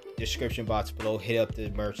 description box below, hit up the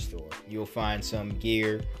merch store. You'll find some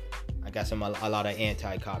gear. I got a lot of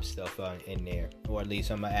anti-cop stuff in there, or at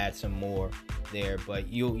least I'm gonna add some more there, but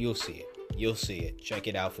you'll see it. You'll see it. Check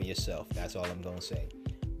it out for yourself. That's all I'm gonna say.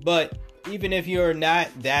 But even if you're not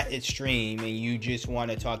that extreme and you just want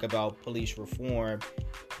to talk about police reform,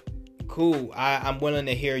 cool. I'm willing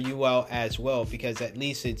to hear you out as well, because at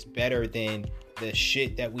least it's better than the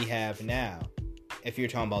shit that we have now. If you're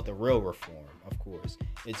talking about the real reform, of course,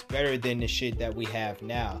 it's better than the shit that we have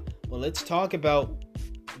now. But let's talk about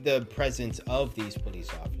the presence of these police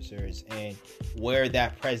officers and where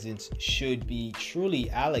that presence should be truly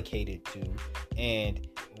allocated to, and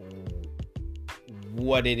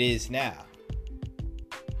what it is now.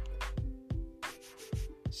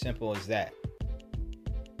 Simple as that.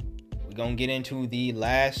 We're gonna get into the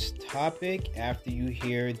last topic after you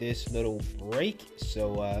hear this little break,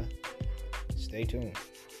 so stay tuned.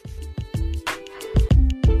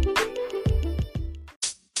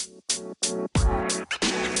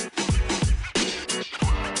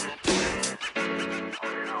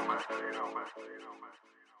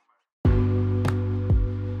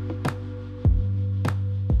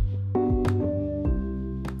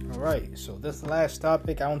 Alright, so this last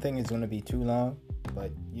topic, I don't think it's going to be too long,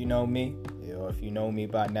 but you know me, or if you know me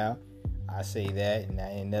by now, I say that and I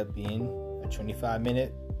end up being a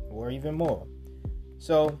 25-minute or even more.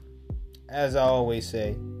 So, as I always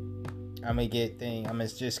say, I'm going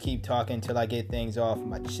to just keep talking until I get things off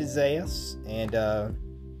my chest, and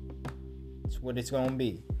it's what it's going to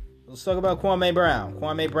be. Let's talk about Kwame Brown.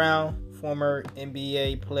 Kwame Brown, former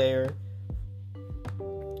NBA player,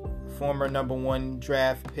 former number one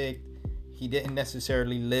draft pick. He didn't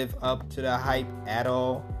necessarily live up to the hype at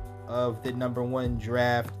all of the number one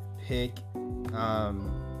draft pick.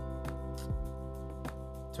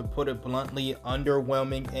 To put it bluntly,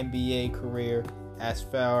 underwhelming NBA career as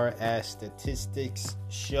far as statistics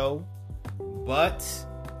show, but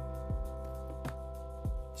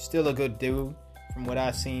still a good dude from what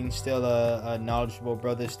I've seen. Still a knowledgeable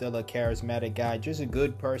brother, still a charismatic guy, just a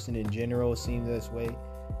good person in general, seems this way.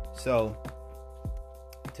 So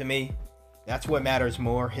to me, that's what matters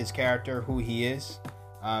more, his character, who he is,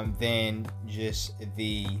 than just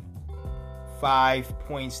the 5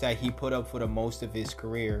 points that he put up for the most of his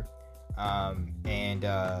career,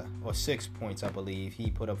 or 6 points, I believe,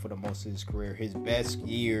 he put up for the most of his career. His best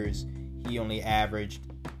years, he only averaged,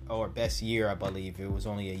 or best year, I believe, it was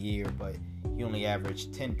only a year, but he only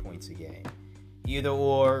averaged 10 points a game. Either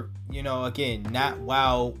or, again, not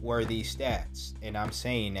wow-worthy stats. And I'm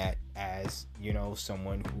saying that as,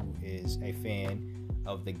 someone who is a fan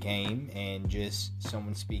of the game and just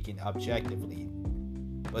someone speaking objectively.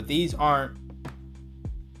 But these are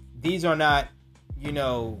not,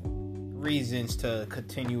 reasons to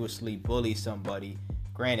continuously bully somebody.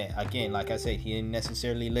 Granted, again, like I said, he didn't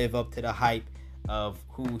necessarily live up to the hype of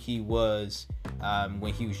who he was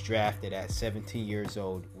when he was drafted at 17 years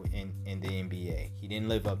old in the NBA. He didn't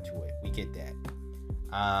live up to it. We get that.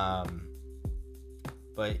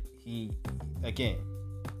 But he, again,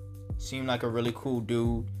 seemed like a really cool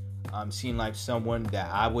dude. Seemed like someone that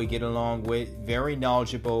I would get along with. Very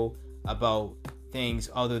knowledgeable about things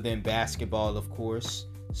other than basketball, of course.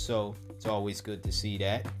 So it's always good to see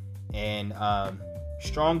that. And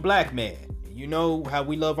strong black man. You know how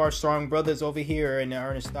we love our strong brothers over here in the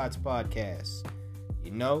Earnest Thoughts podcast.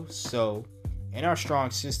 You know, so, and our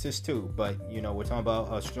strong sisters too. But, you know, we're talking about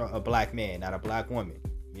a black man, not a black woman.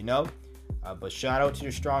 You know? But shout out to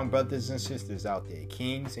the strong brothers and sisters out there.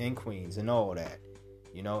 Kings and queens and all that.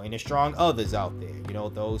 You know, and the strong others out there. You know,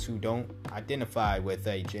 those who don't identify with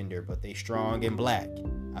a gender, but they strong and black.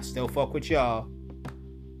 I still fuck with y'all,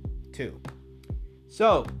 too.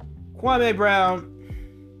 So, Kwame Brown,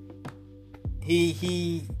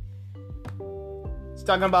 he's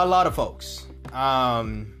talking about a lot of folks.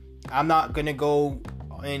 I'm not gonna go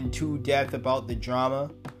into depth about the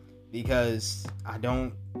drama because I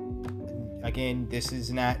don't. Again, this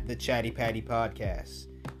is not the Chatty Patty podcast.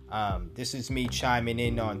 This is me chiming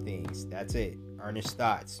in on things. That's it. Earnest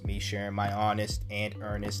thoughts. Me sharing my honest and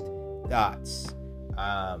earnest thoughts.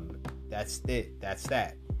 That's it. That's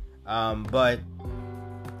that. But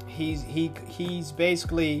he's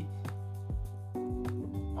basically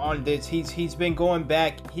on this. He's been going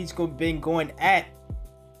back. He's been going at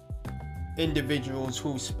individuals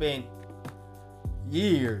who spent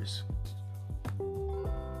years,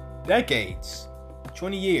 decades,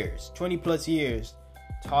 20 plus years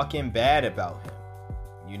talking bad about him,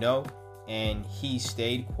 you know, and he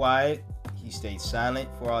stayed quiet. He stayed silent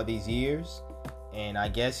for all these years, and I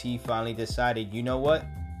guess he finally decided, you know what,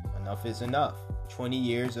 enough is enough. 20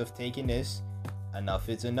 years of taking this, enough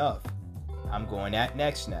is enough. I'm going at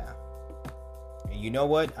next now. And you know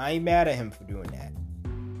what, I ain't mad at him for doing that.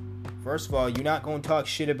 First of all, you're not going to talk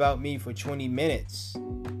shit about me for 20 minutes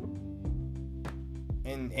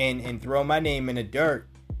and throw my name in the dirt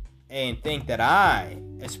and think that I,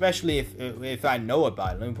 especially if I know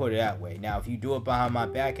about it, let me put it that way. Now, if you do it behind my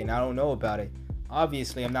back and I don't know about it,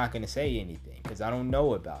 obviously I'm not going to say anything because I don't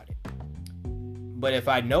know about it. But if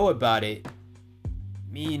I know about it,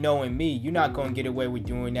 me knowing me, you're not going to get away with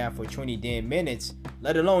doing that for 20 damn minutes,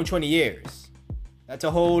 let alone 20 years. That's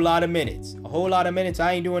a whole lot of minutes. A whole lot of minutes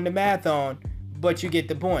I ain't doing the math on, but you get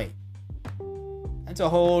the point. That's a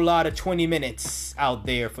whole lot of 20 minutes out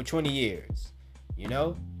there for 20 years. You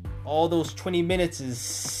know? All those 20 minutes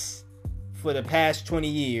is for the past 20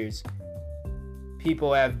 years.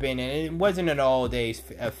 People have been, and it wasn't an all-day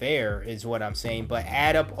affair is what I'm saying, but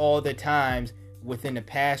add up all the times within the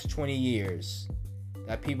past 20 years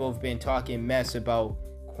that people have been talking mess about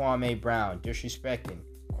Kwame Brown, disrespecting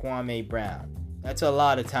Kwame Brown. That's a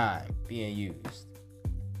lot of time being used.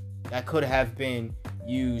 That could have been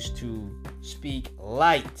used to speak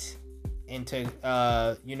light and to,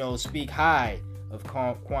 speak high of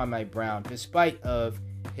Kwame Brown, despite of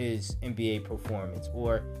his NBA performance,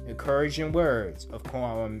 or encouraging words of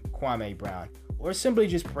Kwame Brown, or simply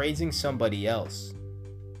just praising somebody else.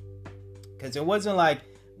 Because it wasn't like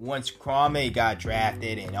once Kwame got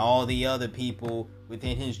drafted and all the other people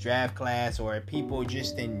within his draft class, or people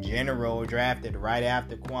just in general drafted right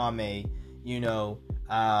after Kwame,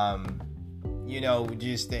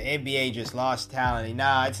 just the NBA just lost talent.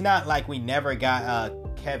 Nah, it's not like we never got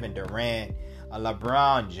Kevin Durant,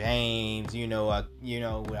 LeBron James,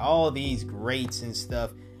 with all these greats and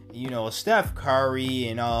stuff, Steph Curry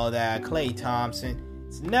and all that, Klay Thompson.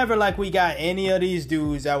 It's never like we got any of these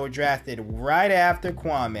dudes that were drafted right after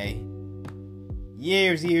Kwame.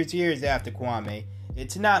 Years after Kwame.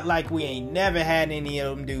 It's not like we ain't never had any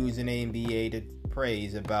of them dudes in the NBA to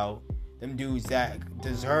praise about. Them dudes that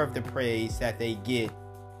deserve the praise that they get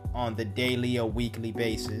on the daily or weekly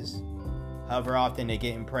basis. However often they're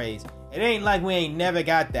getting praised. It ain't like we ain't never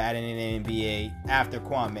got that in the NBA after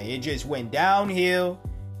Kwame. It just went downhill.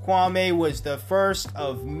 Kwame was the first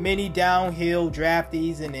of many downhill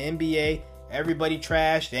draftees in the NBA. Everybody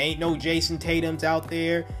trashed. There ain't no Jason Tatums out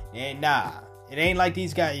there. And nah, it ain't like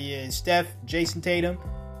these guys, Steph, Jason Tatum,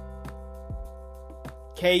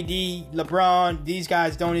 KD, LeBron, these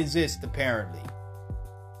guys don't exist apparently.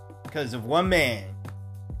 Because of one man,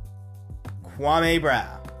 Kwame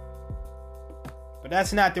Brown. But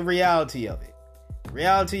that's not the reality of it. The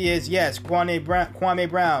reality is, yes, Kwame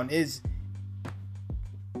Brown is...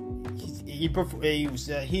 He's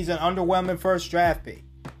an underwhelming first draft pick.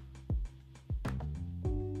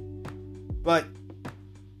 But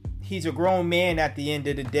he's a grown man at the end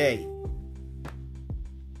of the day.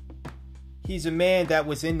 He's a man that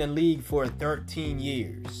was in the league for 13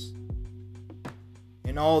 years.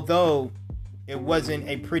 And although it wasn't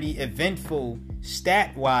a pretty eventful,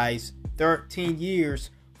 stat-wise, 13 years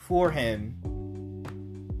for him,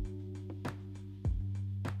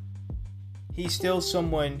 he's still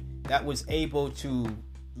someone that was able to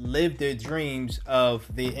live the dreams of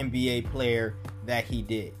the NBA player that he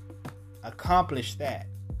did. Accomplish that.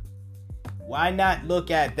 Why not look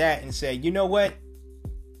at that and say, you know what?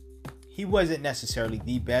 He wasn't necessarily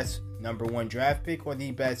the best number one draft pick or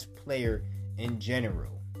the best player in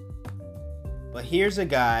general. But here's a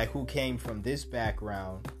guy who came from this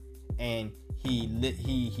background, and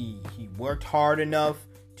he worked hard enough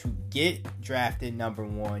to get drafted number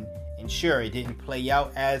one. And sure, it didn't play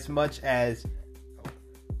out as much as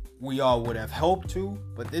we all would have hoped to,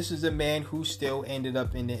 but this is a man who still ended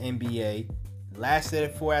up in the NBA, lasted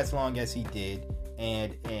for as long as he did,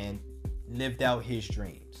 and lived out his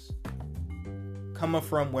dreams, coming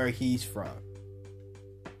from where he's from.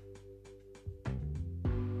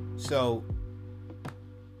 So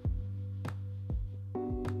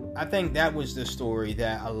I think that was the story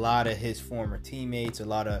that a lot of his former teammates, a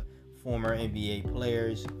lot of former NBA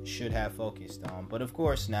players should have focused on. But of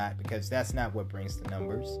course not, because that's not what brings the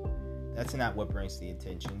numbers. That's not what brings the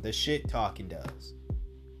attention. The shit talking does.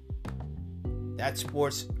 That's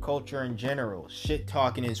sports culture in general. Shit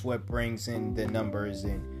talking is what brings in the numbers,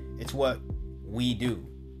 and it's what we do.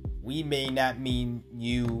 We may not mean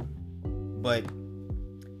you, but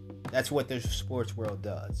that's what the sports world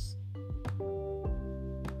does.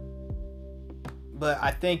 But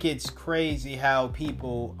I think it's crazy how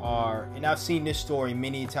people are, and I've seen this story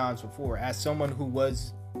many times before, as someone who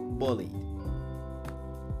was bullied.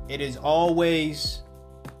 It is always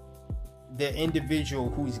the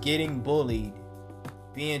individual who's getting bullied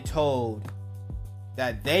being told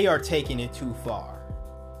that they are taking it too far.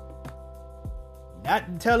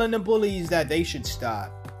 Not telling the bullies that they should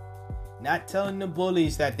stop. Not telling the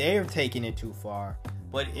bullies that they're taking it too far.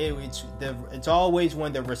 But it's always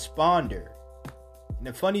when the responder. And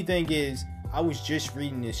the funny thing is, I was just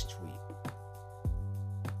reading this tweet.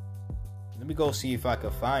 Let me go see if I can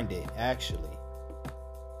find it, actually.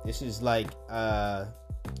 This is like one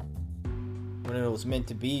of those meant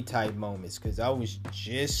to be type moments, because I was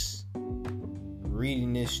just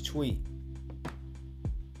reading this tweet.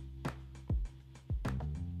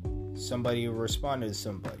 Somebody responded to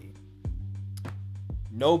somebody.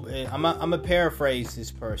 No, I'm gonna paraphrase this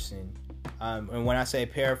person. And when I say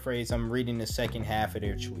paraphrase, I'm reading the second half of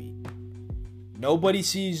their tweet. Nobody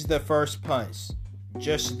sees the first punch,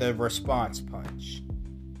 just the response punch.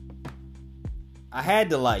 I had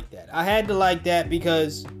to like that. I had to like that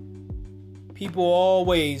because people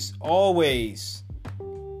always,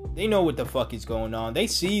 they know what the fuck is going on. They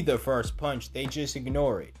see the first punch, they just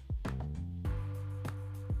ignore it.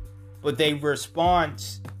 But they respond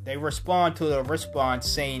to the response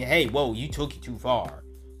saying, hey, whoa, you took it too far.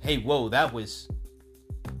 Hey, whoa, that was...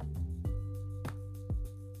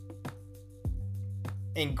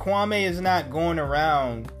 And Kwame is not going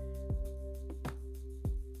around,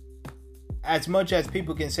 as much as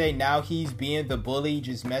people can say now he's being the bully,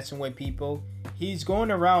 just messing with people, he's going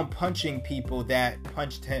around punching people that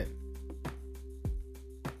punched him.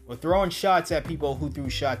 Or throwing shots at people who threw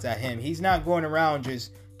shots at him. He's not going around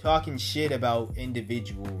just talking shit about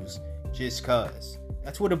individuals just cause.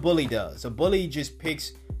 That's what a bully does. A bully just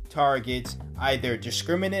picks targets either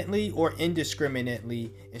discriminately or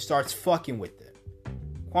indiscriminately and starts fucking with them.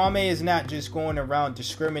 Kwame is not just going around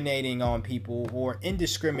discriminating on people or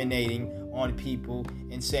indiscriminating on people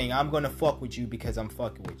and saying, I'm going to fuck with you because I'm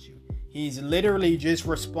fucking with you. He's literally just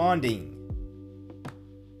responding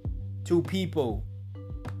to people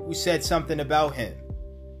who said something about him.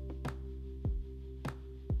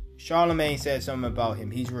 Charlemagne said something about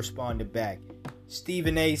him. He's responded back.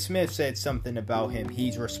 Stephen A. Smith said something about him.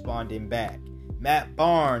 He's responding back. Matt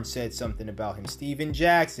Barnes said something about him. Steven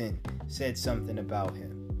Jackson said something about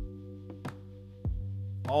him.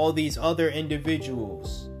 All these other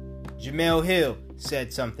individuals. Jamel Hill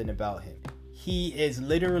said something about him. He is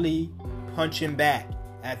literally punching back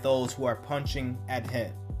at those who are punching at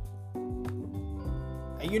him.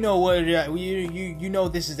 And you know what? You know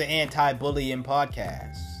this is the anti-bullying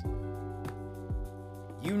podcast.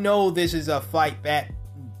 You know this is a fight back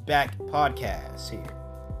podcast here.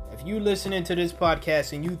 If you listening to this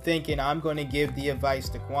podcast and you thinking I'm going to give the advice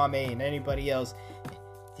to Kwame and anybody else,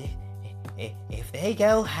 if they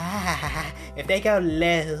go high, if they go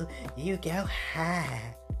low, you go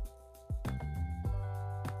high.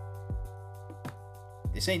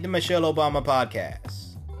 This ain't the Michelle Obama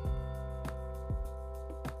podcast.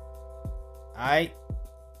 Alright?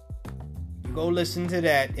 Go listen to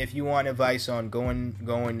that if you want advice on going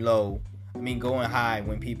high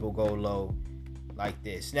when people go low like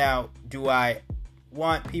this. Now, do I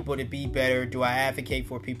want people to be better? Do I advocate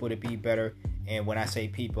for people to be better? And when I say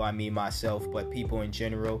people, I mean myself, but people in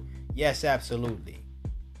general. Yes, absolutely.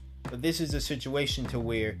 But this is a situation to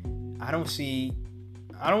where I don't see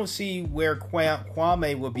where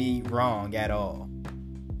Kwame would be wrong at all.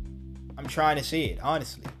 I'm trying to see it,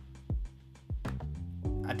 honestly.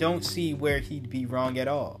 I don't see where he'd be wrong at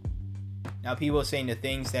all. Now, people are saying the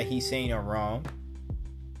things that he's saying are wrong.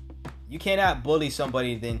 You cannot bully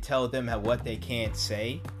somebody and then tell them what they can't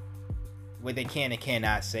say, what they can and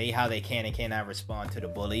cannot say, how they can and cannot respond to the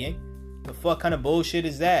bullying. The fuck kind of bullshit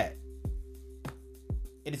is that?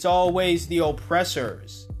 It's always the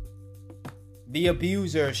oppressors, the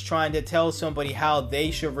abusers trying to tell somebody how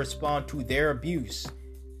they should respond to their abuse.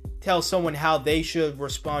 Tell someone how they should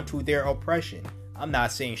respond to their oppression. I'm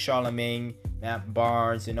not saying Charlemagne, Matt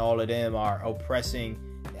Barnes, and all of them are oppressing.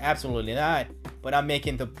 Absolutely not. But I'm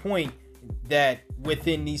making the point that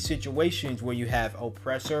within these situations where you have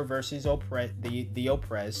oppressor versus the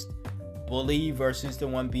oppressed, bully versus the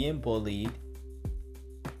one being bullied,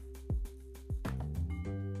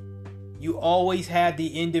 you always have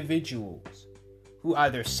the individuals who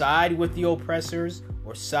either side with the oppressors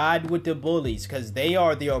or side with the bullies because they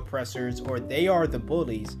are the oppressors or they are the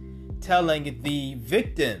bullies, telling the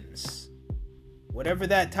victims, whatever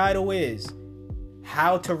that title is,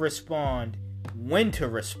 how to respond, when to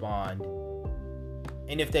respond,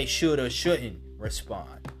 and if they should or shouldn't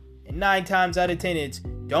respond. And 9 times out of 10, it's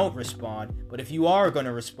don't respond. But if you are going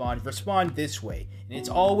to respond this way. And it's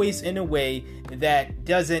always in a way that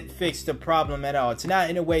doesn't fix the problem at all. It's not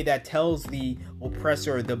in a way that tells the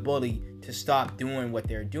oppressor or the bully to stop doing what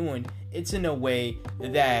they're doing. It's in a way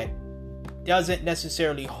that doesn't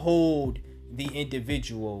necessarily hold the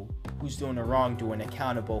individual who's doing the wrongdoing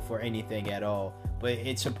accountable for anything at all. But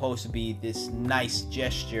it's supposed to be this nice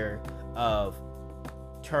gesture of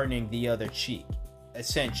turning the other cheek,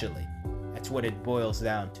 essentially. That's what it boils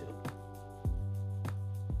down to.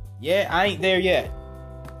 Yeah, I ain't there yet.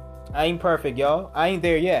 I ain't perfect, y'all. I ain't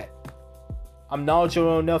there yet. I'm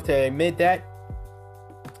knowledgeable enough to admit that.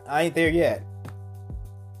 I ain't there yet.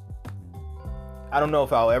 I don't know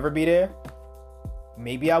if I'll ever be there.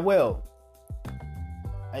 Maybe I will.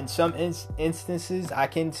 In some instances, I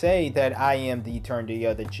can say that I am the turn the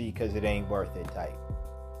other cheek because it ain't worth it type.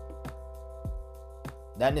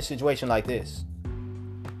 Not in a situation like this.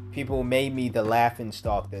 People made me the laughing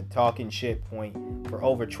stock, the talking shit point for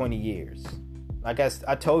over 20 years. I guess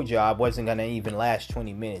I told you I wasn't going to even last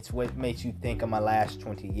 20 minutes. What makes you think of my last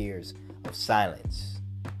 20 years of silence?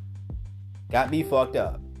 Got me fucked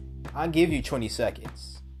up. I'll give you 20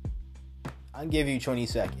 seconds. I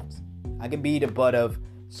can be the butt of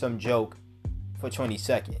some joke for 20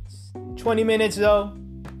 seconds. 20 minutes though?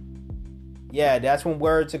 Yeah, that's when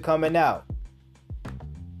words are coming out.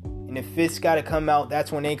 And if fists gotta come out,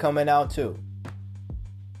 that's when they coming out too.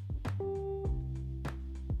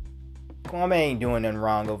 Kwame ain't doing nothing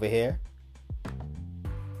wrong over here.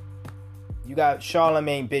 You got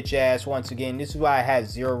Charlemagne bitch ass once again. This is why I have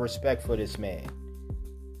zero respect for this man.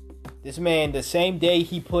 This man, the same day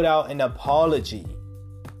he put out an apology,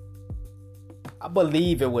 I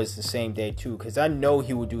believe it was the same day too, because I know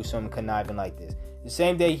he would do something conniving like this. The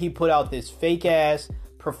same day he put out this fake ass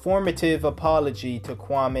performative apology to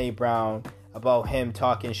Kwame Brown about him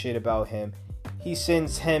talking shit about him, he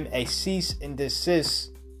sends him a cease and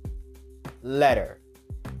desist letter.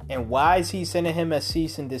 And why is he sending him a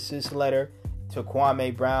cease and desist letter to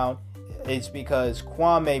Kwame Brown? It's because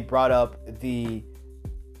Kwame brought up the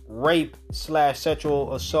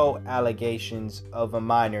rape/sexual assault allegations of a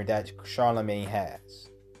minor that Charlemagne has.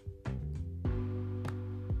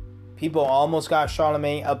 People almost got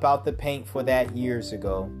Charlemagne up out the paint for that years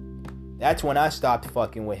ago. That's when I stopped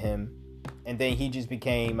fucking with him. And then he just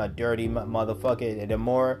became a dirty motherfucker. The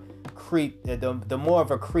more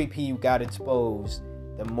of a creep he got exposed,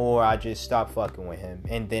 the more I just stopped fucking with him.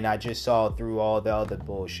 And then I just saw through all the other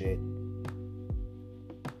bullshit.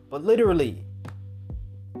 But literally,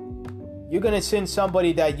 you're gonna send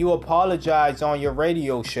somebody that you apologize on your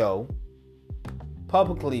radio show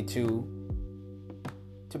publicly to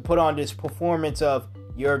put on this performance of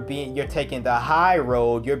you're taking the high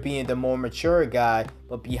road, you're being the more mature guy,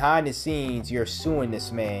 but behind the scenes you're suing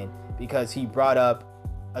this man because he brought up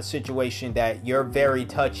a situation that you're very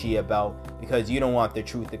touchy about because you don't want the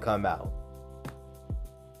truth to come out.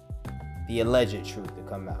 The alleged truth to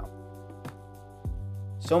come out.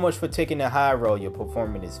 So much for taking the high road, you're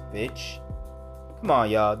performing this bitch. Come on,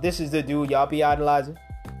 y'all. This is the dude y'all be idolizing.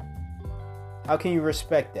 How can you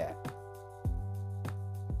respect that?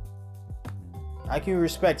 How can you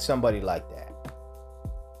respect somebody like that?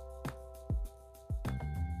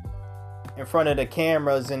 In front of the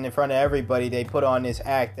cameras and in front of everybody, they put on this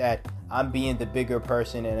act that I'm being the bigger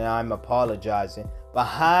person and I'm apologizing.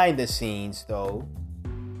 Behind the scenes, though,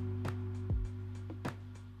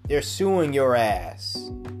 they're suing your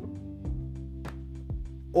ass.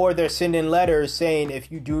 Or they're sending letters saying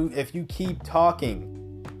if you keep talking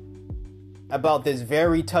about this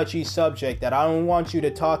very touchy subject that I don't want you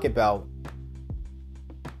to talk about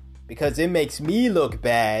because it makes me look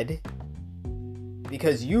bad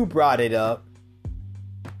because you brought it up,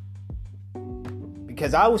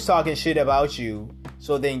 because I was talking shit about you,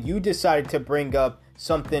 so then you decided to bring up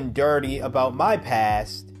something dirty about my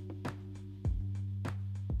past.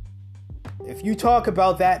 If you talk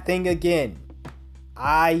about that thing again,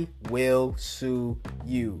 I will sue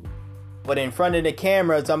you. But in front of the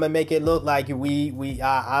cameras, I'm gonna make it look like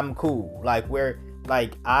I'm cool. Like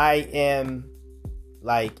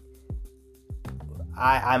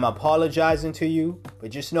I'm apologizing to you,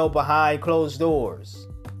 but just know behind closed doors,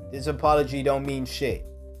 this apology don't mean shit.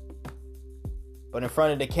 But in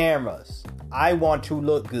front of the cameras, I want to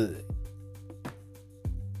look good.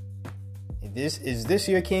 Is this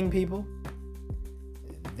your king, people?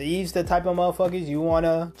 These the type of motherfuckers you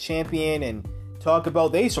wanna champion and talk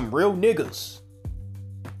about? They some real niggas.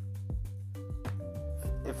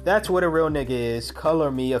 If that's what a real nigga is, color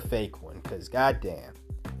me a fake one, cause goddamn.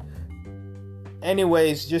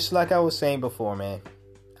 Anyways, just like I was saying before, man,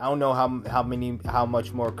 I don't know how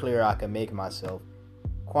much more clear I can make myself.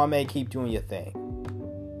 Kwame, keep doing your thing.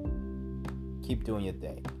 Keep doing your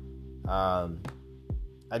thing.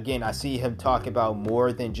 Again, I see him talk about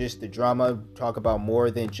more than just the drama, talk about more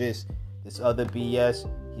than just this other BS.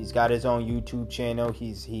 He's got his own YouTube channel.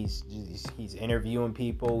 He's interviewing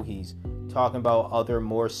people. He's talking about other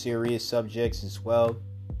more serious subjects as well.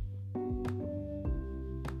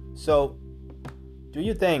 So, do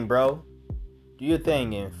your thing, bro. Do your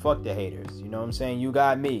thing and fuck the haters. You know what I'm saying? You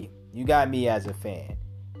got me. You got me as a fan.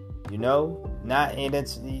 You know?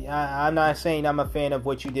 I'm not saying I'm a fan of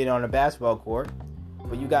what you did on the basketball court,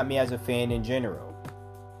 but you got me as a fan in general.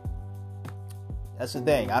 That's the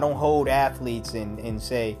thing. I don't hold athletes and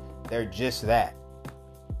say they're just that.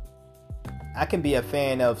 I can be a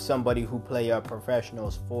fan of somebody who play a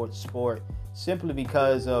professional sport simply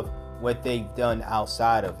because of what they've done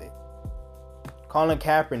outside of it. Colin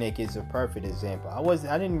Kaepernick is a perfect example.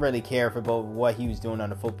 I didn't really care about what he was doing on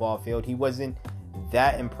the football field. He wasn't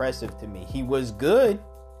that impressive to me. He was good.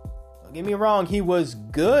 Don't get me wrong, he was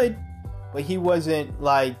good, but he wasn't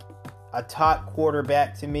like a top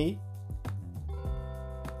quarterback to me.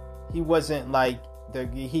 He wasn't like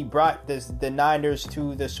he brought the Niners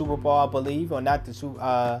to the Super Bowl, I believe, or not the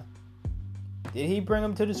Super. Did he bring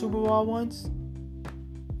them to the Super Bowl once?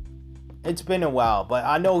 It's been a while, but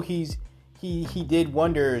I know he did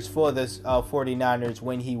wonders for the 49ers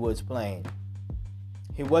when he was playing.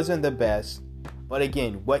 He wasn't the best, but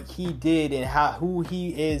again, what he did and who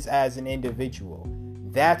he is as an individual,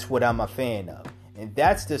 that's what I'm a fan of, and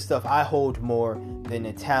that's the stuff I hold more than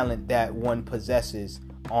the talent that one possesses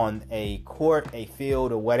on a court, a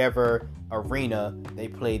field, or whatever arena they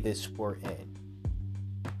play this sport in.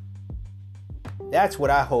 That's what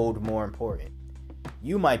I hold more important.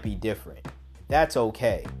 You might be different. That's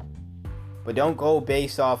okay. But don't go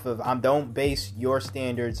based off of, don't base your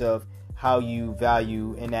standards of how you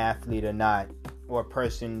value an athlete or not, or a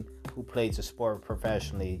person who plays a sport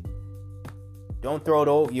professionally. Don't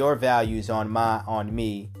throw your values on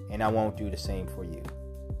me, and I won't do the same for you.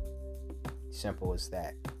 Simple as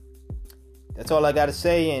that. That's all I got to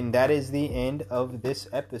say, and that is the end of this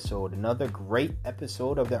episode. Another great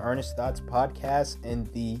episode of the Earnest Thoughts podcast in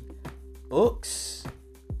the books.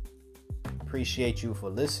 Appreciate you for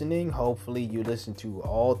listening. Hopefully you listen to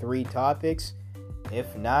all 3 topics.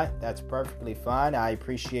 If not, that's perfectly fine. I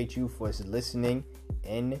appreciate you for listening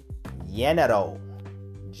in general.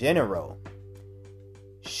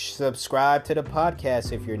 Subscribe to the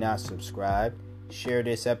podcast if you're not subscribed. Share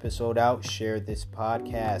this episode out. Share this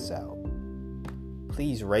podcast out.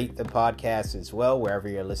 Please rate the podcast as well wherever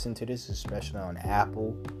you're listening to this, especially on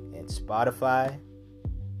Apple and Spotify.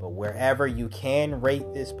 But wherever you can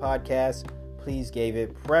rate this podcast, please give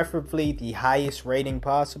it preferably the highest rating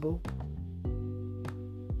possible.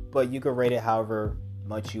 But you can rate it however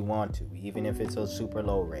much you want to, even if it's a super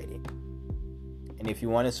low rating. And if you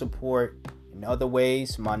want to support in other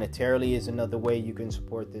ways, monetarily is another way you can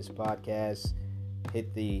support this podcast.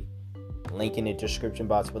 Hit the link in the description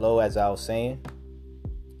box below, as I was saying.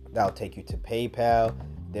 That'll take you to PayPal.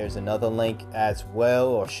 There's another link as well,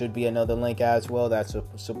 or should be another link as well. That's a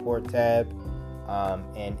support tab.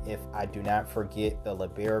 And if I do not forget the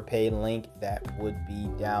LiberaPay link, that would be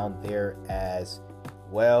down there as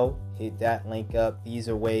well. Hit that link up. These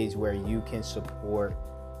are ways where you can support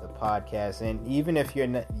the podcast. And even if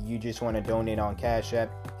you just want to donate on Cash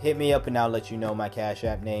App, hit me up and I'll let you know my Cash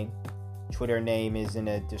App name. Twitter name is in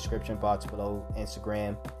the description box below.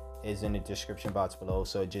 Instagram is in the description box below.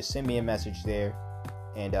 So just send me a message there,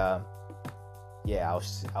 and yeah,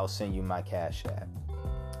 I'll send you my Cash App.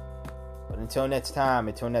 But until next time,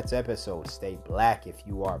 until next episode, stay black if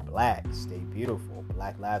you are black. Stay beautiful.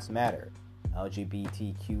 Black lives matter.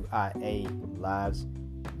 LGBTQIA lives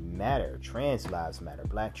matter. Trans lives matter.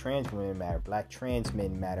 Black trans women matter. Black trans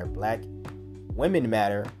men matter. Black women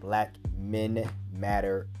matter. Black men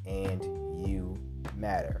matter. And you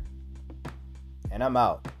matter. And I'm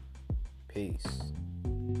out. Peace.